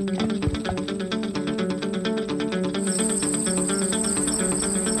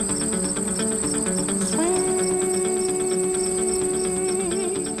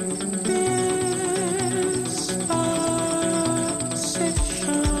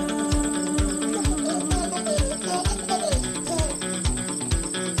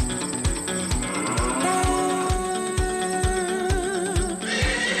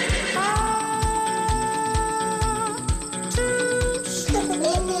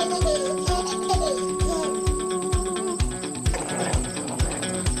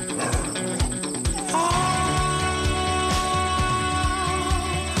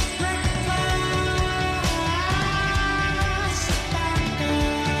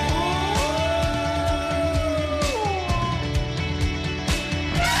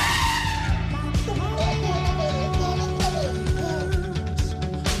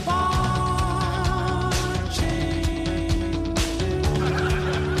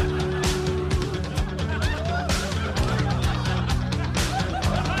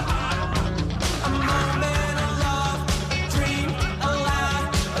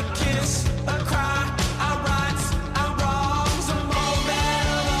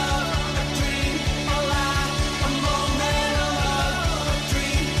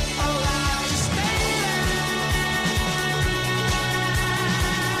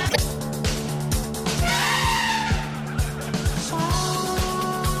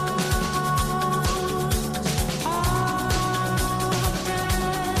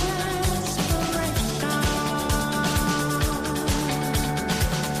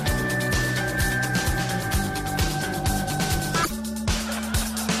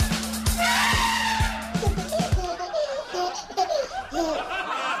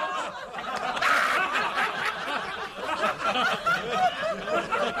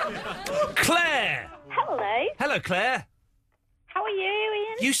 Claire! Hello. Hello, Claire. How are you,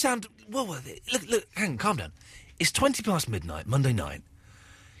 Ian? You sound... Well, look, hang on, calm down. It's 20 past midnight, Monday night.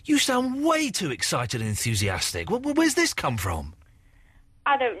 You sound way too excited and enthusiastic. Where's this come from?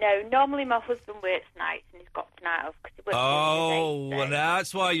 I don't know. Normally my husband works nights and he's got tonight off because he works Oh, during the day, well,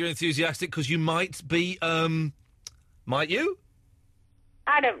 that's why you're enthusiastic, because you might be, might you?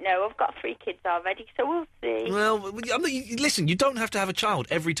 I don't know. I've got 3 kids already, so we'll see. Well, listen, you don't have to have a child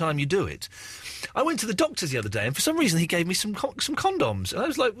every time you do it. I went to the doctor's the other day, and for some reason he gave me some condoms. And I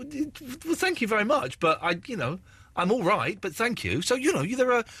was like, well, thank you very much, but I'm all right, but thank you. So, you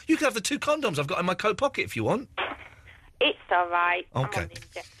can have the 2 condoms I've got in my coat pocket if you want. It's all right. Okay. I'm on the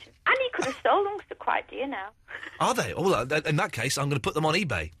injection. And you could have sold them because they're quite dear now. Are they? Oh, in that case, I'm going to put them on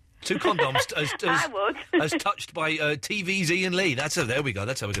eBay. 2 condoms I would. as touched by TV's Ian Lee. There we go.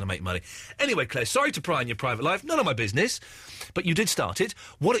 That's how we're going to make money. Anyway, Claire, sorry to pry on your private life. None of my business. But you did start it.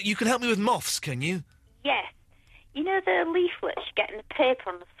 You can help me with moths, can you? Yes. You know the leaflets you get in the paper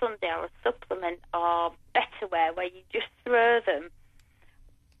on a Sunday or a supplement or Betterware where you just throw them?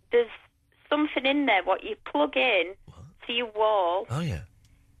 There's something in there what you plug in to your wall. Oh, yeah.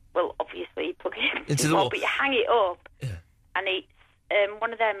 Well, obviously you plug it into the wall, but you hang it up. Yeah. And it's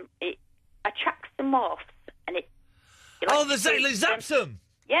one of them, it attracts the moths and it... It zaps them?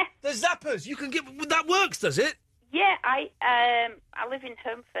 Yeah. The zappers. You can get... That works, does it? Yeah, I live in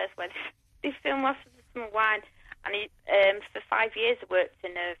Home First where they film lots of the summer wine. And for 5 years I worked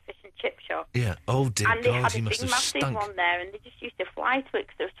in a fish and chip shop. Yeah. Oh, dear and they God, had he a must big, have massive stunk. one there, and they just used to fly to it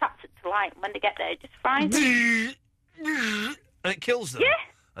because they're attracted to light. And when they get there, it just fries them. And it kills them? Yeah.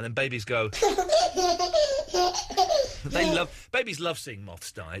 And then babies go... Babies love seeing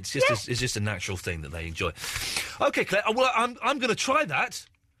moths die. It's just a natural thing that they enjoy. OK, Claire, well, I'm going to try that.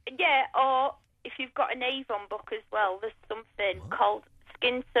 Yeah, or if you've got an Avon book as well, there's something called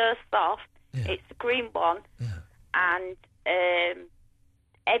Skin So Soft. Yeah. It's a green one. Yeah. And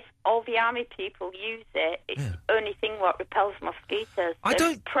all the army people use it. It's the only thing what repels mosquitoes.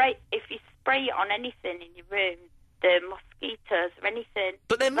 So if you spray it on anything in your room, the mosquitoes or anything.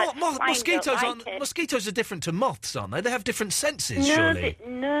 But they're mosquitoes are different to moths, aren't they? They have different senses, surely.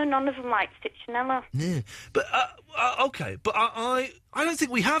 No, none of them like citronella. Yeah, but okay, but I don't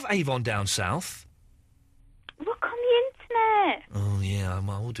think we have Avon down south. Look on the internet. Oh yeah,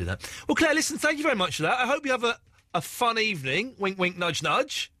 we'll do that. Well, Claire, listen, thank you very much for that. I hope you have a fun evening. Wink, wink, nudge,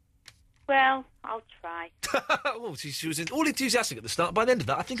 nudge. Well, I'll try. Oh, she was all enthusiastic at the start. By the end of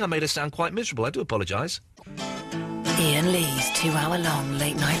that, I think I made her sound quite miserable. I do apologise. Ian Lee's 2-hour-long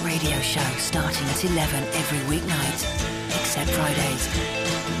late-night radio show starting at 11 every weeknight, except Fridays.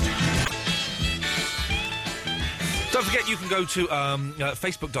 Don't forget, you can go to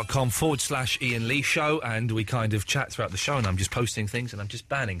facebook.com/Ian Lee Show, and we kind of chat throughout the show, and I'm just posting things, and I'm just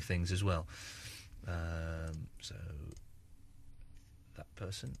banning things as well. So that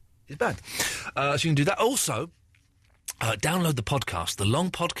person is banned. So you can do that. Also, download the podcast, the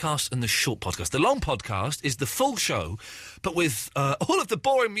long podcast and the short podcast. The long podcast is the full show, but with all of the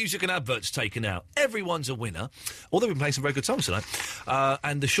boring music and adverts taken out. Everyone's a winner. Although we've been playing some very good songs tonight.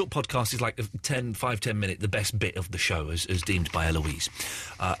 And the short podcast is like a 5-10 minute, the best bit of the show, as deemed by Eloise.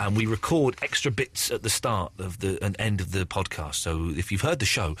 And we record extra bits at the start of and end of the podcast. So if you've heard the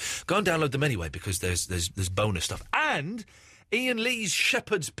show, go and download them anyway, because there's bonus stuff. And Ian Lee's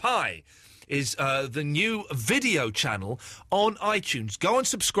Shepherd's Pie is the new video channel on iTunes. Go and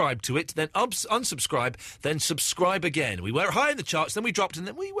subscribe to it, then unsubscribe, then subscribe again. We were high in the charts, then we dropped, and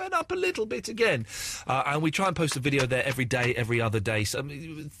then we went up a little bit again. And we try and post a video there every day, every other day,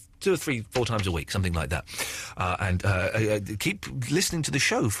 2 or 3, 4 times a week, something like that. And keep listening to the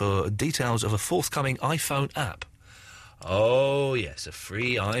show for details of a forthcoming iPhone app. Oh, yes, a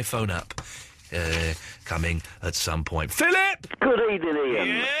free iPhone app coming at some point. Philip! Good evening, Ian.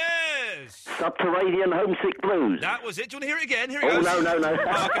 Yes! Subterranean Homesick Blues. That was it. Do you want to hear it again? Here it goes. No.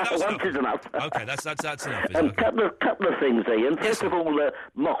 Oh, okay, that's once is enough. Okay, that's enough. Couple of things, Ian. First of all,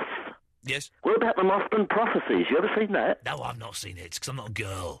 Moth. Yes? What about the Mothman Prophecies? You ever seen that? No, I've not seen it, because I'm not a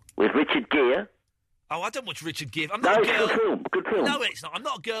girl. With Richard Gere? Oh, I don't watch Richard Gere. I'm not a girl. It's good film. No, it's not. I'm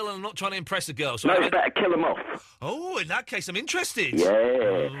not a girl, and I'm not trying to impress a girl. So it's about a killer moth. Oh, in that case, I'm interested. Yeah.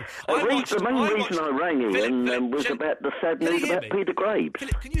 Oh. The main reason I rang Ian was about the sad news about Peter Graves.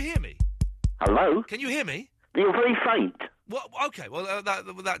 Philip, can you hear me? Hello? Can you hear me? You're very faint. Well, okay,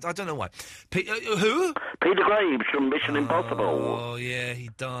 that I don't know why. Who? Peter Graves from Mission Impossible. Oh, yeah, he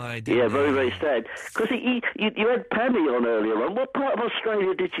died. Yeah, very, very sad. Because you had Pammy on earlier on. What part of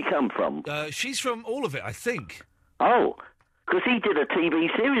Australia did she come from? She's from all of it, I think. Oh, Because he did a TV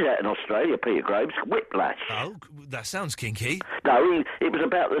series out in Australia, Peter Graves, Whiplash. Oh, that sounds kinky. No, it was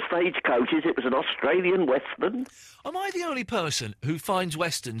about the stagecoaches. It was an Australian western. Am I the only person who finds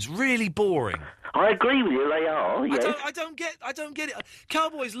westerns really boring? I agree with you. They are. Yes. I don't get it.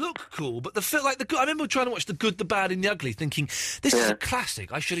 Cowboys look cool, but I remember trying to watch The Good, the Bad, and the Ugly, thinking this is a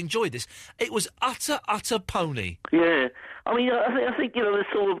classic. I should enjoy this. It was utter pony. Yeah. I mean, I think there's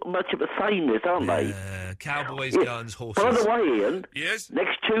sort of much of a sameness, aren't they? Cowboys, guns, horses. By the way, Ian. Yes.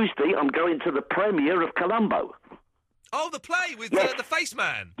 Next Tuesday, I'm going to the premiere of Columbo. Oh, the play with the Face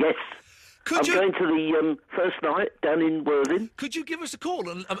Man. Yes. I'm going to the first night down in Worthing. Could you give us a call?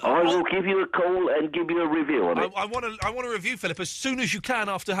 I will give you a call and give you a review on it. I want to review, Philip, as soon as you can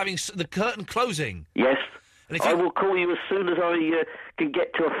after having the curtain closing. Yes. I will call you as soon as I can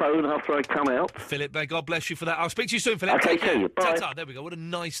get to a phone after I come out. Philip, may God bless you for that. I'll speak to you soon, Philip. Okay, Take care. see you. Bye. Ta-ta. There we go. What a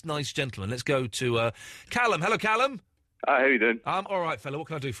nice gentleman. Let's go to Callum. Hello, Callum. Hi, how you doing? I'm all right, fella. What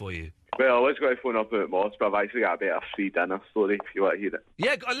can I do for you? Well, I was going to phone up about Moss, but I've actually got a bit of a free dinner story if you want to hear it.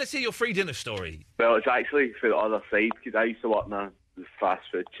 Yeah, let's hear your free dinner story. Well, it's actually for the other side, because I used to work in a fast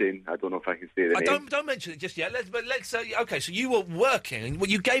food chain. I don't know if I can say the name. Don't mention it just yet. Let's okay, so you were working, and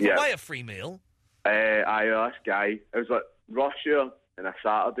you gave away a free meal. This guy, it was like Russia on a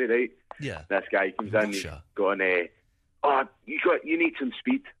Saturday, right? Yeah. This guy comes in, he's going, you need some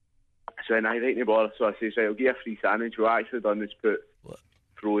speed. So I right, no bother. So I says, right, I'll give you a free sandwich. What I actually done is put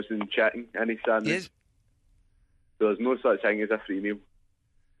frozen chicken in his sandwich. Yes. So there's no such thing as a free meal.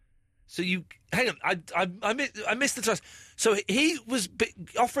 So hang on, I missed the trust. So he was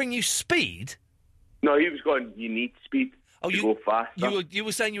offering you speed? No, he was going, you need speed. Oh, you go faster. You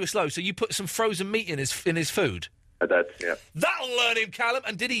were saying you were slow, so you put some frozen meat in his food? I did, yeah. That'll learn him, Callum.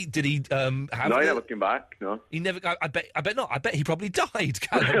 And did he have... No, he never came back, no. He never... I bet not. I bet he probably died,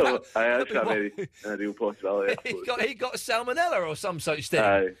 Callum. Well, that's a real possibility. he got salmonella or some such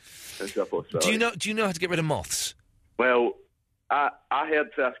thing. That's a possibility. Do you know how to get rid of moths? Well, I heard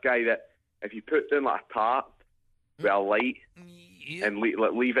to this guy that if you put down like a tarp with a light and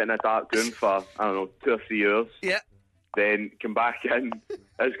leave it in a dark room for, I don't know, 2 or 3 years... Yeah. Then come back in.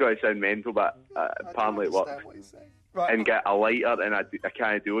 It's going to sound mental, but apparently it works. Right. And get a lighter and a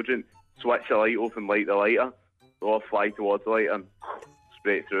can of deodorant, switch the light off and light the lighter. They all fly towards the lighter and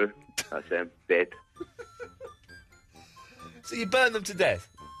spray it through. That's them, dead. So you burn them to death?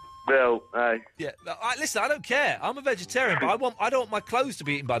 Well, aye. Yeah. Listen, I don't care. I'm a vegetarian, but I don't want my clothes to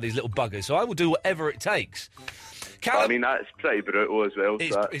be eaten by these little buggers, so I will do whatever it takes. Callum, I mean, that's pretty brutal as well.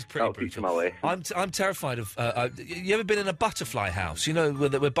 It's pretty brutal. I'm terrified of... you ever been in a butterfly house? You know,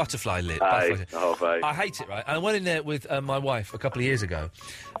 where butterfly live? Aye. I hate it, right? And I went in there with my wife a couple of years ago,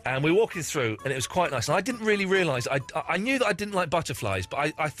 and we were walking through, and it was quite nice. And I didn't really realise... I knew that I didn't like butterflies,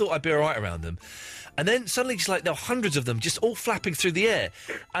 but I thought I'd be all right around them. And then suddenly, just like, there were hundreds of them just all flapping through the air.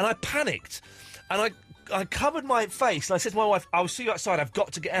 And I panicked. And I covered my face, and I said to my wife, I'll see you outside, I've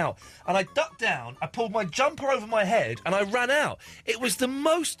got to get out. And I ducked down, I pulled my jumper over my head, and I ran out. It was the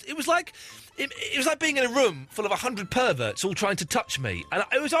most... It was like being in a room full of 100 perverts all trying to touch me. And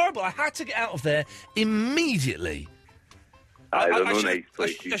it was horrible. I had to get out of there immediately. I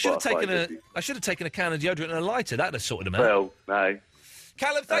should have taken a can of deodorant and a lighter. That would have sorted them out. Well, aye.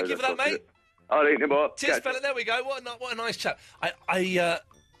 Callum, thank you for that, mate. All right, no more. Cheers, fella. There we go. What a nice chap. I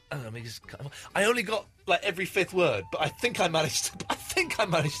only got like every fifth word, but I think I managed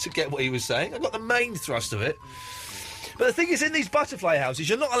to get what he was saying. I got the main thrust of it. But the thing is, in these butterfly houses,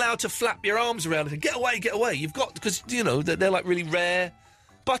 you're not allowed to flap your arms around and say, get away, get away. You've got, because, you know, they're like really rare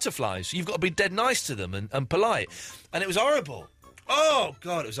butterflies. You've got to be dead nice to them and polite. And it was horrible. Oh,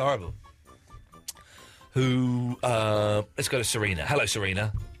 God, it was horrible. Let's go to Serena. Hello,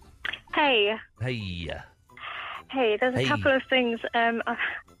 Serena. Hey. Hey. Hey, there's a couple of things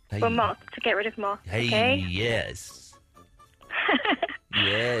for moths, to get rid of moths, okay? Yes.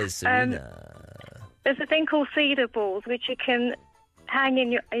 Yes, Serena. There's a thing called cedar balls, which you can hang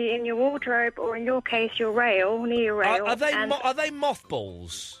in your wardrobe, or in your case, your rail, near your rail. Are they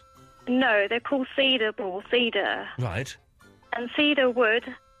mothballs? No, they're called cedar balls, cedar. Right. And cedar wood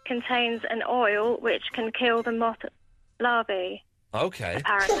contains an oil which can kill the moth larvae. Okay.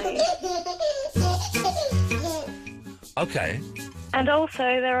 Apparently. Okay. And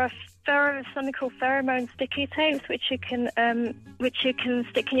also, there are something called pheromone sticky tapes, which you can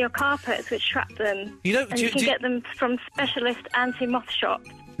stick in your carpets, which trap them. You know, you can get them from specialist anti-moth shops.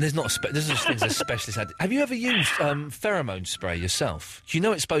 There's not there's such thing as a specialist. Have you ever used pheromone spray yourself? Do you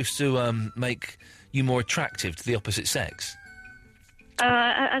know it's supposed to make you more attractive to the opposite sex?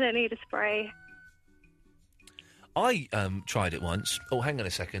 I don't need a spray. I tried it once. Oh, hang on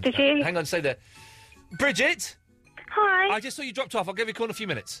a second. Did you? Hang on, stay there. Bridget? Hi. I just saw you dropped off. I'll give you a call in a few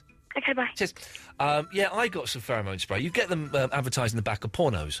minutes. Okay, bye. Cheers. Yeah, I got some pheromone spray. You get them advertised in the back of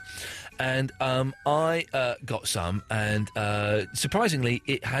pornos. And I got some, and surprisingly,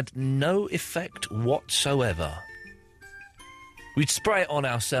 it had no effect whatsoever. We'd spray it on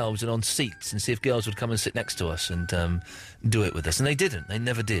ourselves and on seats and see if girls would come and sit next to us and do it with us. And they didn't. They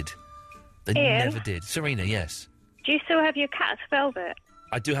never did. They Ian? never did. Serena, yes. Do you still have your cat, Velvet?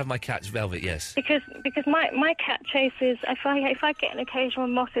 I do have my cat's Velvet, yes. Because my cat chases, if I get an occasional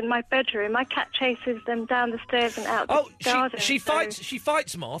moth in my bedroom, my cat chases them down the stairs and out the garden. She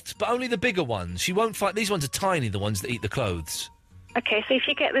fights moths, but only the bigger ones. She won't fight. These ones are tiny, the ones that eat the clothes. Okay, so if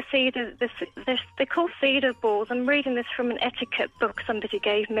you get the cedar, they're called cedar balls. I'm reading this from an etiquette book somebody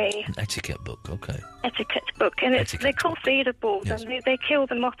gave me. An etiquette book, okay. Etiquette book, and they're called cedar balls, Yes. and they kill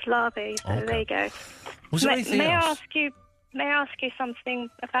the moth larvae. So Okay. there you go. Was there anything else? May I ask you something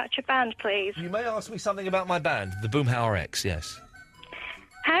about your band, please? You may ask me something about my band, the Boomhauer X, yes.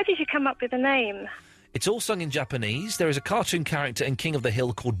 How did you come up with the name? It's all sung in Japanese. There is a cartoon character in King of the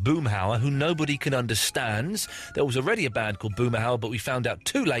Hill called Boomhauer who nobody can understand. There was already a band called Boomhauer, but we found out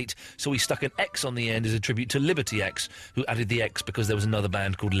too late, so we stuck an X on the end as a tribute to Liberty X, who added the X because there was another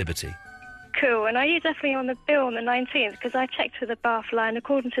band called Liberty. Cool. And are you definitely on the bill on the 19th? Because I checked with the Barfly, and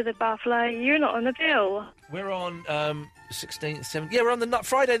according to the Barfly, you're not on the bill. We're on 16th, 17th... Yeah, we're on the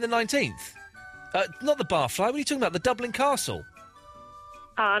Friday the 19th. Not the Barfly, what are you talking about? The Dublin Castle.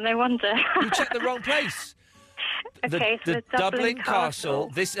 Ah, no wonder. You checked the wrong place. Okay, so the Dublin Castle.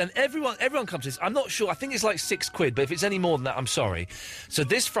 This, and everyone comes to this. I'm not sure. I think it's like £6, but if it's any more than that, I'm sorry. So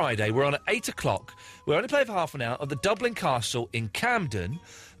this Friday, we're on at 8 o'clock. We're only playing for half an hour at the Dublin Castle in Camden.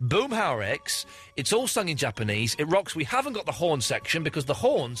 Boomhauer X. It's all sung in Japanese. It rocks. We haven't got the horn section because the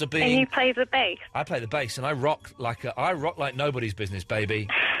horns are being... And you play the bass. I play the bass, and I rock like nobody's business, baby.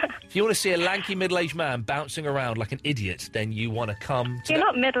 If you want to see a lanky middle-aged man bouncing around like an idiot, then you want to come to... You're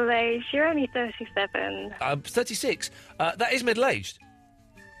not middle-aged. You're only 37. I'm 36. That is middle-aged.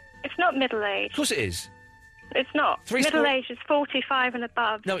 It's not middle-aged. Of course it is. It's not. Three score- Middle-aged is 45 and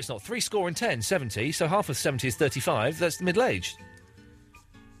above. No, it's not. 3 score and 10, 70. So half of 70 is 35. That's middle-aged.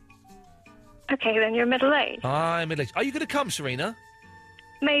 Okay, then you're middle-aged. I'm middle-aged. Are you going to come, Serena?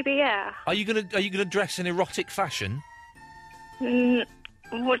 Maybe, yeah. Are you going to dress in erotic fashion?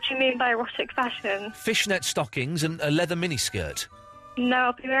 What do you mean by erotic fashion? Fishnet stockings and a leather miniskirt. No,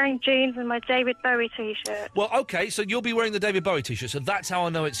 I'll be wearing jeans and my David Bowie T-shirt. Well, okay, so you'll be wearing the David Bowie T-shirt, so that's how I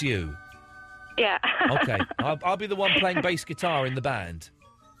know it's you. Yeah. Okay, I'll be the one playing bass guitar in the band.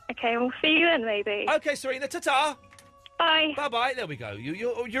 Okay, we'll see you then, maybe. Okay, Serena, ta-ta! Bye. Bye-bye, there we go.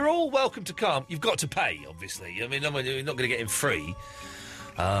 You're all welcome to come. You've got to pay, obviously. I mean, you're not going to get in free.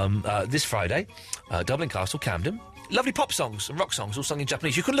 This Friday, Dublin Castle, Camden. Lovely pop songs and rock songs, all sung in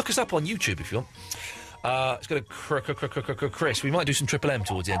Japanese. You can look us up on YouTube if you want. Let's go to Chris. We might do some Triple M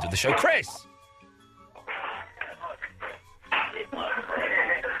towards the end of the show. Chris!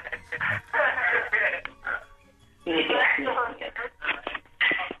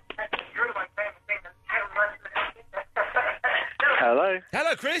 Hello.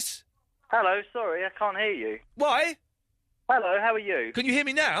 Hello, Chris. Hello, sorry, I can't hear you. Why? Hello, how are you? Can you hear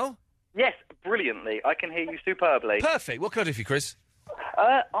me now? Yes, brilliantly. I can hear you superbly. Perfect. What can I do for you, Chris?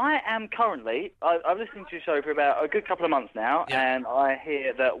 I am currently... I'm listening to your show for about a good couple of months now, and I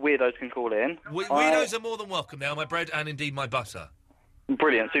hear that weirdos can call in. Weirdos are more than welcome now, my bread and indeed my butter.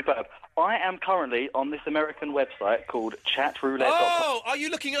 Brilliant, superb. I am currently on this American website called chatroulette.com. Oh, are you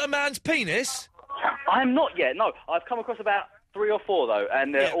looking at a man's penis? I'm not yet, no. I've come across about 3 or 4, though,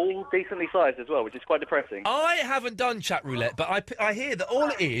 and they're all decently sized as well, which is quite depressing. I haven't done chat roulette, but I hear that all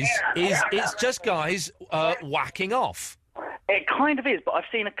it is it's just guys whacking off. It kind of is, but I've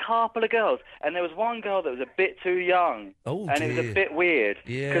seen a couple of girls, and there was one girl that was a bit too young. Oh, and it was a bit weird.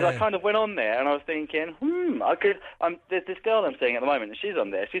 Yeah. Because I kind of went on there, and I was thinking, there's this girl I'm seeing at the moment, and she's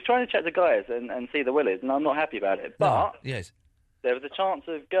on there. She's trying to chat to guys and see the willies, and I'm not happy about it. But yes, there was a chance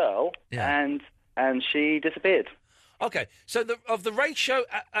of girl, and she disappeared. Okay, so of the ratio,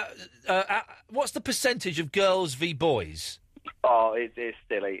 what's the percentage of girls v boys? Oh, it's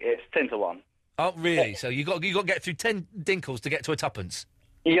silly. It's 10 to 1. Oh, really? So you got to get through 10 dinkles to get to a tuppence.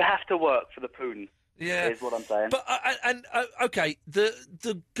 You have to work for the poon. Yeah, is what I'm saying. But okay,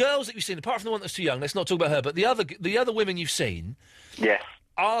 the girls that you've seen, apart from the one that's too young, let's not talk about her. But the other women you've seen, yes,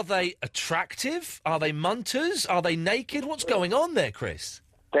 are they attractive? Are they munters? Are they naked? What's going on there, Chris?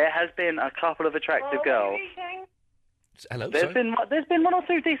 There has been a couple of attractive girls. Hello. There's been 1 or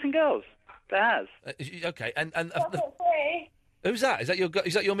 2 decent girls. There has. Okay, and Who's that? Is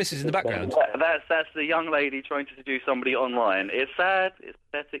that your missus in the background? That's the young lady trying to seduce somebody online. It's sad, it's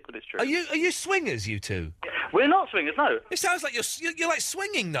pathetic, but it's true. Are you swingers, you two? We're not swingers, no. It sounds like you're like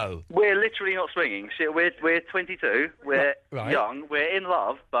swinging, though. We're literally not swinging. We're 22. We're Right. young. We're in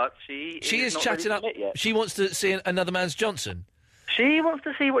love, but she is not chatting ready up. to commit yet. She wants to see another man's Johnson. She wants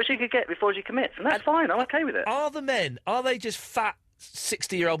to see what she could get before she commits, and that's fine. I'm okay with it. Are the men? Are they just fat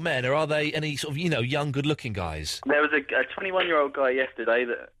 60-year-old men, or are they any sort of young, good-looking guys? There was a 21-year-old guy yesterday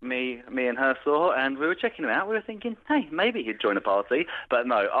that me and her saw, and we were checking him out. We were thinking, hey, maybe he'd join a party. But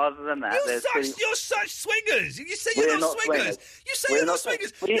no, other than that, You're such swingers. You say you're not swingers. You say you're not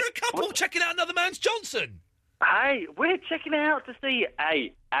swingers. You're a couple checking out another man's Johnson. Hey, we're checking it out to see,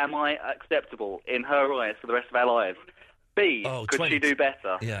 A, am I acceptable in her eyes for the rest of our lives? B, could she do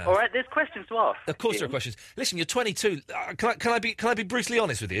better? Yeah. All right, there's questions to ask. Of course there are questions. Listen, you're 22. Can I be brutally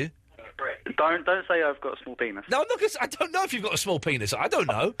honest with you? Don't say I've got a small penis. No, I'm not. I don't know if you've got a small penis. I don't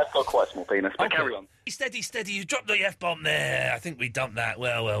know. I've got quite a small penis, but carry on. Steady. You dropped the F-bomb there. I think we dumped that.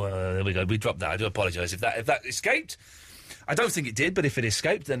 Well, there we go. We dropped that. I do apologise if that escaped. I don't think it did, but if it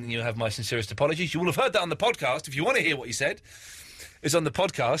escaped, then you have my sincerest apologies. You will have heard that on the podcast. If you want to hear what he said, it's on the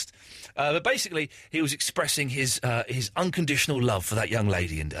podcast. But basically, he was expressing his unconditional love for that young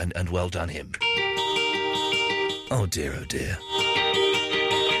lady, and well done him. Oh dear, oh dear.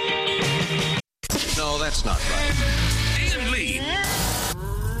 No, that's not right. Ian Lee.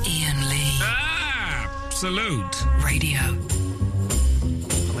 Ian Lee. Absolute. Radio.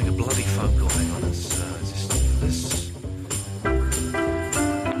 I'll make a bloody phone call. Hang on. Let's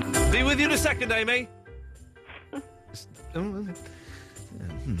be with you in a second, Amy.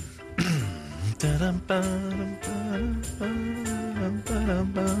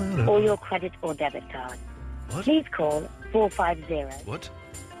 Or your credit or debit card. What? Please call 450. What?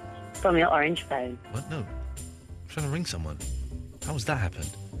 From your orange phone. What? No. I'm trying to ring someone. How has that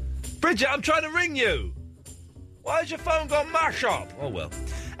happened? Bridget, I'm trying to ring you! Why has your phone gone mash up? Oh, well.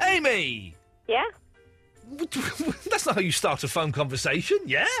 Amy! Yeah? That's not how you start a phone conversation,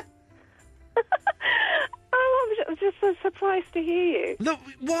 yeah? I'm just so surprised to hear you. No,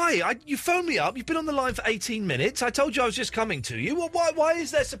 why? You phoned me up, you've been on the line for 18 minutes, I told you I was just coming to you. Why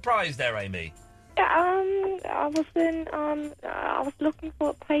is there surprise there, Amy? I was looking for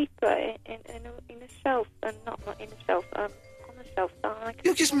a paper in a shelf, and not in a shelf, on a shelf.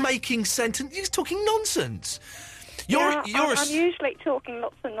 You're just making sentence. You're just talking nonsense. I'm usually talking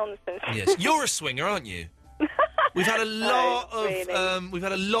lots of nonsense. Yes, you're a swinger, aren't you? We've had a lot of really. we've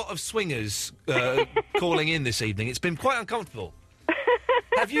had a lot of swingers calling in this evening. It's been quite uncomfortable.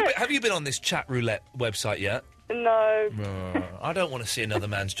 Have you been on this chat roulette website yet? No. I don't want to see another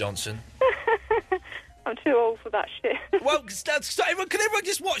man's Johnson. I'm too old for that shit. Well, can everyone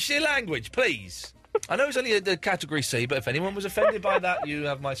just watch their language, please? I know it's only a category C, but if anyone was offended by that, you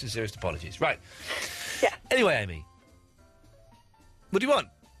have my sincerest apologies. Right. Yeah. Anyway, Amy, what do you want?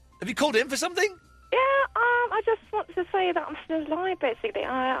 Have you called in for something? Yeah, I just want to say that I'm still alive, basically.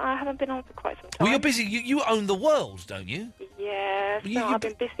 I haven't been on for quite some time. Well, you're busy. You own the world, don't you? Yeah, so I've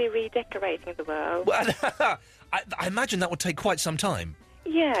been busy redecorating the world. Well, I imagine that would take quite some time.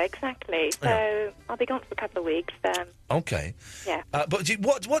 Yeah, exactly. So I'll be gone for a couple of weeks. Okay. Yeah. But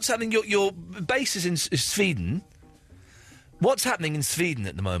what's happening? Your base is in Sweden. What's happening in Sweden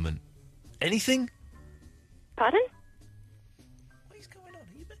at the moment? Anything? Pardon? What is going on?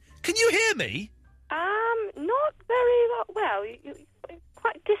 Can you hear me? Not very well. You're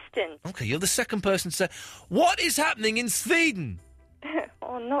quite distant. Okay, you're the second person to say, what is happening in Sweden?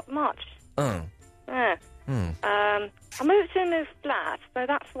 Oh, not much. Oh. Yeah. I moved to a new flat, so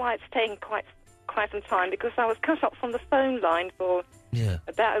that's why it's taken quite some time, because I was cut off from the phone line for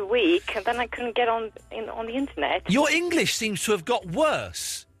about a week, and then I couldn't get on the internet. Your English seems to have got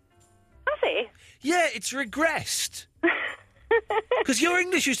worse. Has it? Yeah, it's regressed. Because your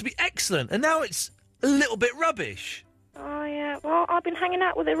English used to be excellent, and now it's a little bit rubbish. Oh, yeah. Well, I've been hanging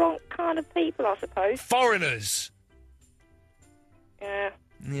out with the wrong kind of people, I suppose. Foreigners. Yeah.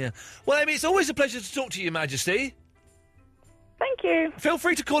 Yeah. Well, Amy, it's always a pleasure to talk to you, Your Majesty. Thank you. Feel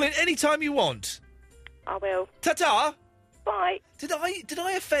free to call in any time you want. I will. Ta-ta. Bye. Did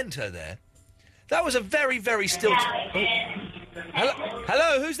I offend her there? That was a very, very still...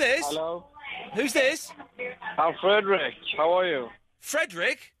 Hello, who's this? Hello. Who's this? I'm Frederick. How are you?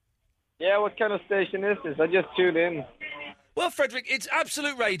 Frederick? Yeah, what kind of station is this? I just tuned in. Well, Frederick, it's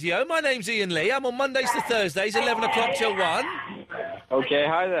Absolute Radio. My name's Ian Lee. I'm on Mondays to Thursdays, 11 o'clock till 1. Okay,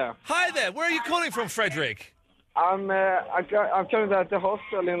 hi there. Hi there. Where are you calling from, Frederick? I'm coming at the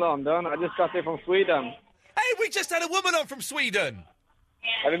hospital in London. I just got here from Sweden. Hey, we just had a woman on from Sweden.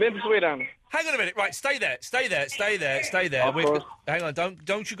 Have you been to Sweden? Hang on a minute. Right, stay there. Of course. Hang on,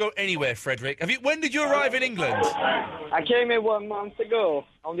 don't you go anywhere, Frederick. When did you arrive in England? I came here 1 month ago,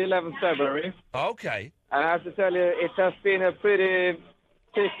 on the 11th February. Okay. And I have to tell you, it has been a pretty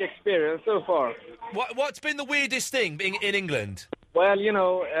thick experience so far. What's been the weirdest thing being in England? Well, you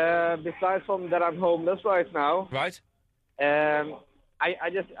know, besides from that I'm homeless right now. Right.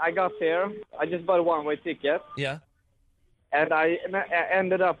 I got here. I just bought a one-way ticket. Yeah. And I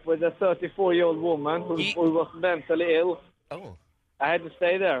ended up with a 34-year-old woman who was mentally ill. Oh. I had to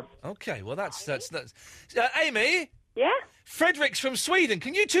stay there. Okay, well, that's... Amy? Yeah? Frederick's from Sweden.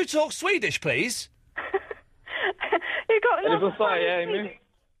 Can you two talk Swedish, please? You got Är det enough på Sverige, Amy?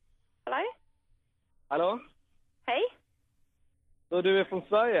 Hello? Hallå? Hej? Så du är från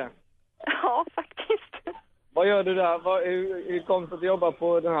Sverige? Ja, faktiskt. Vad gör du där? Hur kom du att jobba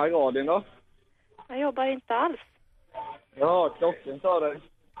på den här radion då? Jag jobbar inte alls. Ja, klockan sa dig.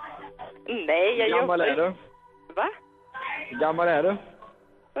 Nej, jag Hur gammal jobbar... är du? Va? Hur gammal är du?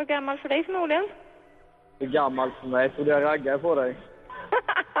 Vad gammal för dig förmodligen? Hur gammal för mig? Så jag raggar på dig.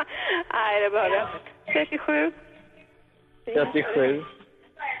 Nej, det behöver jag. 37. 37.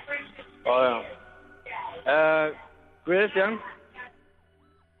 Ja. Christian?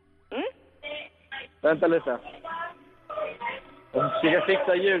 Mm? Vänta lite. Jag ska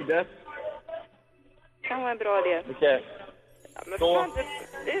fixa ljudet. Kan vara en bra idé. Okej. Ja, men Så. fan,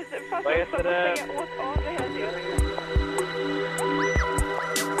 det är fast Vad heter det? åt av det hela tiden.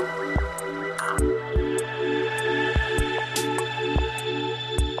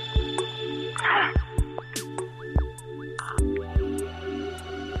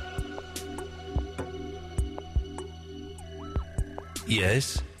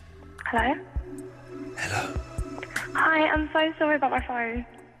 Yes. Hello? Hello. Hi, I'm so sorry about my phone.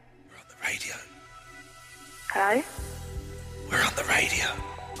 We're on the radio. Hello? We're on the radio.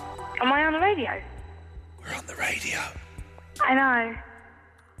 Am I on the radio? We're on the radio. I know.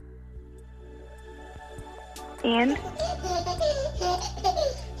 Ian?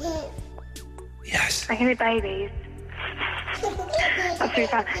 Yes. I can hear babies. That's really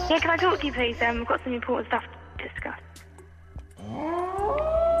bad. Yeah, can I talk to you, please? We've got some important stuff to discuss.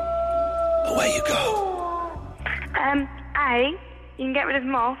 Away you go. A, you can get rid of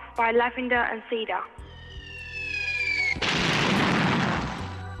moth by lavender and cedar.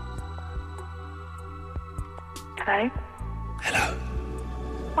 Hello? Hello.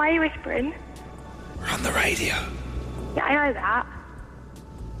 Why are you whispering? We're on the radio. Yeah, I know that.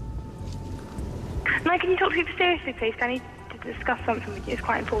 No, can you talk to me seriously, please? I need to discuss something with you. It's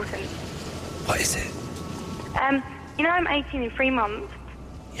quite important. What is it? You know I'm 18 in 3 months.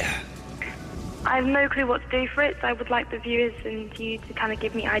 Yeah. I have no clue what to do for it, so I would like the viewers and you to kind of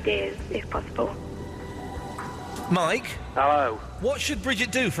give me ideas, if possible. Mike? Hello. What should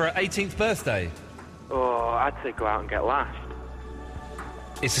Bridget do for her 18th birthday? Oh, I'd say go out and get lashed.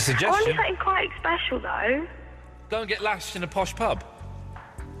 It's a I want to suggestion. do something quite special, though. Go and get lashed in a posh pub.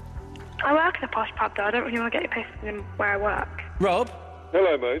 I work in a posh pub, though. I don't really want to get you pissed in where I work. Rob?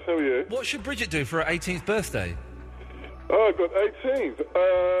 Hello, mate. How are you? What should Bridget do for her 18th birthday? Oh, I've got 18th.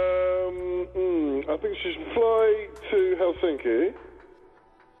 I think she should fly to Helsinki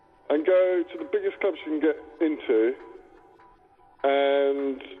and go to the biggest club she can get into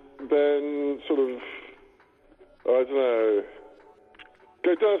and then sort of, I don't know,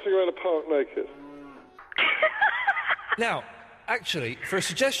 go dancing around a park naked. Now, actually, for a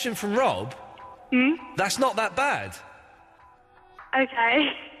suggestion from Rob, that's not that bad.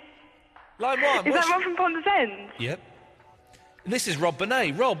 Okay. Line one. Is that Rob from Ponders End? Yep. And this is Rob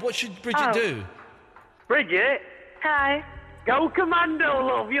Bonet. Rob, what should Bridget do? Bridget? Hi. Go Commando,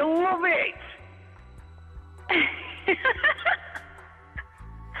 love. You'll love it.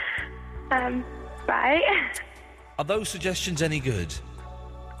 Right. Are those suggestions any good?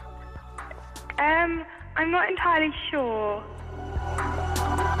 I'm not entirely sure.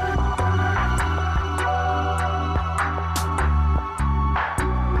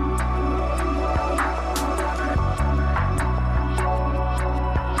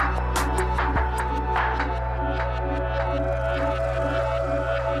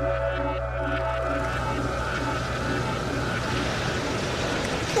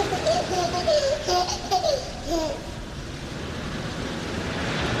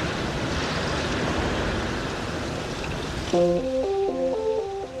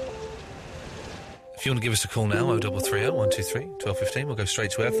 If you want to give us a call now, 0330 123 1215. We'll go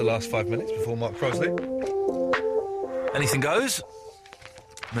straight to air for the last 5 minutes before Mark Crosley. Anything goes.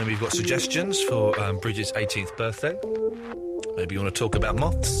 Maybe you've got suggestions for Bridget's 18th birthday. Maybe you want to talk about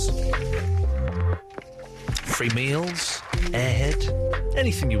moths. Free meals. Airhead.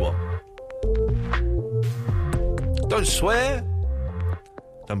 Anything you want. Don't swear.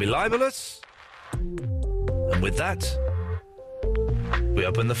 Don't be libelous. And with that, we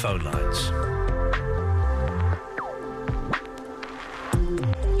open the phone lines.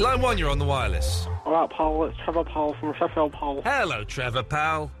 Line 1, you're on the wireless. All right, pal, it's Trevor, pal, from Sheffield, pal. Hello, Trevor,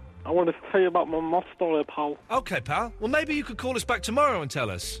 pal. I wanted to tell you about my moth story, pal. OK, pal. Well, maybe you could call us back tomorrow and tell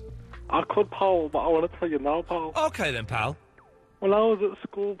us. I could, pal, but I want to tell you now, pal. OK, then, pal. When I was at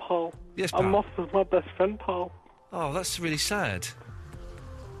school, pal, yes, pal. a moth was my best friend, pal. Oh, that's really sad.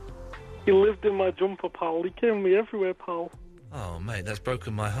 He lived in my jumper, pal. He came with me everywhere, pal. Oh, mate, that's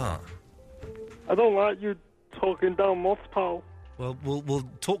broken my heart. I don't like you talking down moths, pal. Well, we'll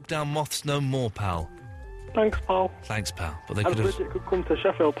talk down moths no more, pal. Thanks, pal. Thanks, pal. But they And could have... Bridget could come to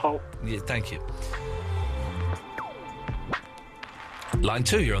Sheffield, pal. Yeah, thank you. Line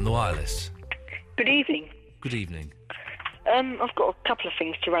 2, you're on the wireless. Good evening. Good evening. I've got a couple of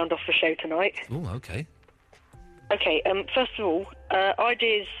things to round off the show tonight. Oh, OK. Okay, first of all,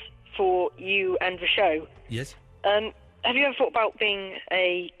 ideas for you and the show. Yes? Have you ever thought about being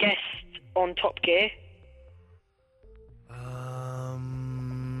a guest on Top Gear?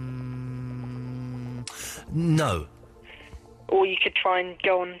 No. Or you could try and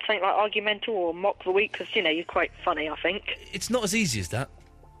go on something like Argumental or Mock the Week, because, you know, you're quite funny, I think. It's not as easy as that.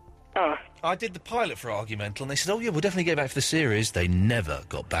 Oh. I did the pilot for Argumental, and they said, oh, yeah, we'll definitely get back for the series. They never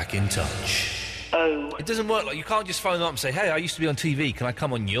got back in touch. Oh. It doesn't work like... You can't just phone them up and say, hey, I used to be on TV. Can I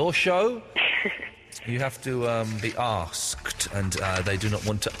come on your show? You have to be asked, and they do not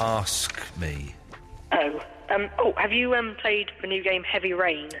want to ask me. Oh. Have you played the new game Heavy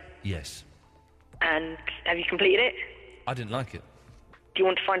Rain? Yes. And have you completed it? I didn't like it. Do you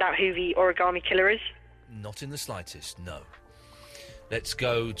want to find out who the origami killer is? Not in the slightest, no. Let's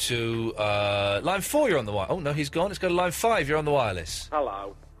go to line 4, you're on the wireless. Oh, no, he's gone. Let's go to line 5, you're on the wireless.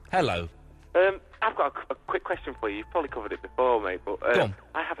 Hello. Hello. I've got a quick question for you. You've probably covered it before, mate, but Go on.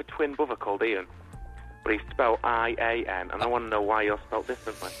 I have a twin brother called Ian, but he's spelled I-A-N, and I want to know why you're spelled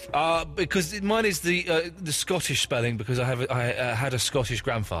differently. Because mine is the Scottish spelling, because I had a Scottish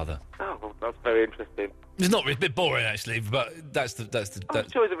grandfather. Oh, well, that's very interesting. It's not it's a bit boring, actually, but that's the.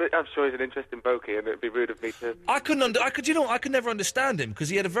 I'm sure he's an interesting bokeh, and it'd be rude of me to. I could never understand him because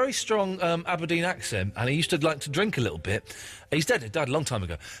he had a very strong Aberdeen accent, and he used to like to drink a little bit. He's dead; he died a long time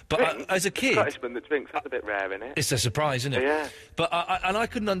ago. But as a kid, Scottishman that drinks, that's a bit rare, isn't it? It's a surprise, isn't it? Yeah. But I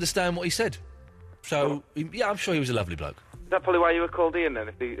couldn't understand what he said. So yeah, I'm sure he was a lovely bloke. Is that probably why you were called Ian then?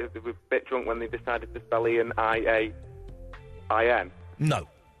 If they were a bit drunk when they decided to spell Ian I-A-I-N? No.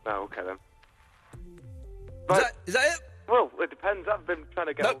 Oh, okay then. Is that it? Well, it depends. I've been trying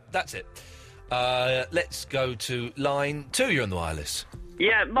to get... No, that's it. Let's go to line 2. You're on the wireless.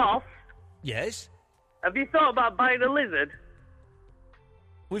 Yeah, Moth, Yes? have you thought about buying a lizard?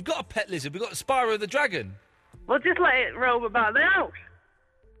 We've got a pet lizard. We've got Spyro the Dragon. Well, just let it roam about the house.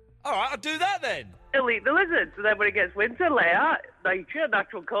 All right, I'll do that then. It'll eat the lizards, and then when it gets winter, lay out, nature,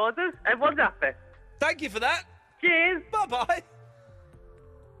 natural causes, everyone's happy. Thank you for that. Cheers. Bye-bye.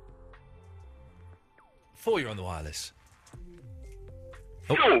 4, you're on the wireless.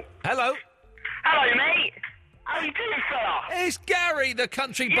 Oh. Hello. Hello, mate. How you doing, fella? It's Gary, the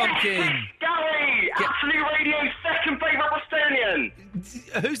country bumpkin. Gary, Absolute Radio's second favourite Bristolian.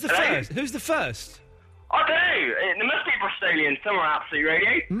 Who's the Hello? first? Who's the first? I don't know. There must be a Bristolian somewhere at Absolute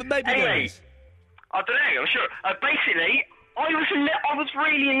Radio. Maybe there anyway, is. I don't know. I'm sure. Basically, I was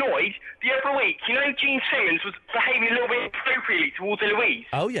really annoyed the other week. You know, Gene Simmons was behaving a little bit inappropriately towards Eloise.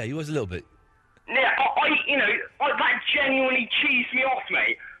 Oh, yeah, he was a little bit. Yeah, that genuinely cheesed me off,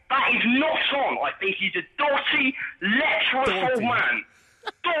 mate. That is not on. I think he's a dirty, lecherous old man.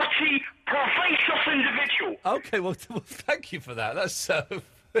 Dirty, pervasive individual. Okay, well, thank you for that. That's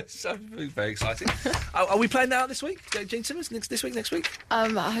very exciting. Are we playing that out this week, Gene Simmons? This week, next week?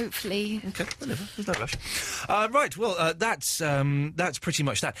 Hopefully. Okay, whatever. There's no rush. Right, well, that's pretty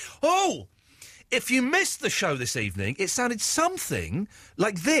much that. Oh! If you missed the show this evening, it sounded something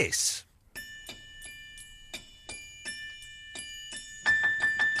like this.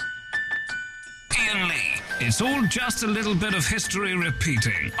 Ian Lee. It's all just a little bit of history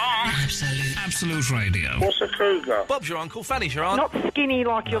repeating on Absolute Radio. What's a cougar? Bob's your uncle, Fanny's your aunt. Not skinny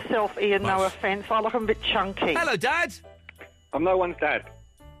like yourself, Ian, no offence. I like 'em a bit chunky. Hello, Dad. I'm no one's dad.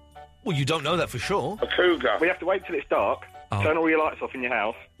 Well, you don't know that for sure. A cougar. We have to wait till it's dark, turn all your lights off in your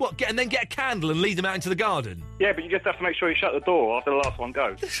house. What, and then get a candle and lead them out into the garden? Yeah, but you just have to make sure you shut the door after the last one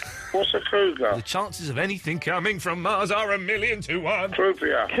goes. What's a cougar? The chances of anything coming from Mars are 1,000,000 to 1.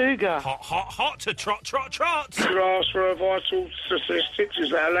 Truvia. Cougar. Hot, hot, hot to trot, trot, trot. Should I ask for her vital statistics? Is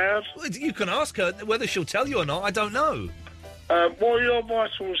that allowed? Well, you can ask her whether she'll tell you or not. I don't know. What are your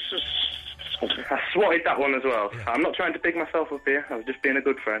vitals? I swatted that one as well. I'm not trying to big myself up here. I was just being a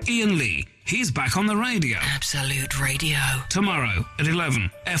good friend. Ian Lee, he's back on the radio. Absolute Radio. Tomorrow at 11,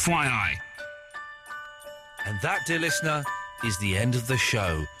 FYI. And that, dear listener, is the end of the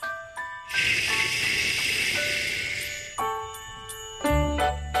show.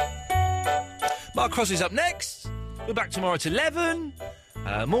 Mark Crossley's up next. We're back tomorrow at 11.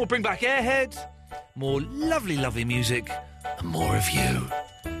 More Bring Back Airhead. More lovely, lovely music. And more of you.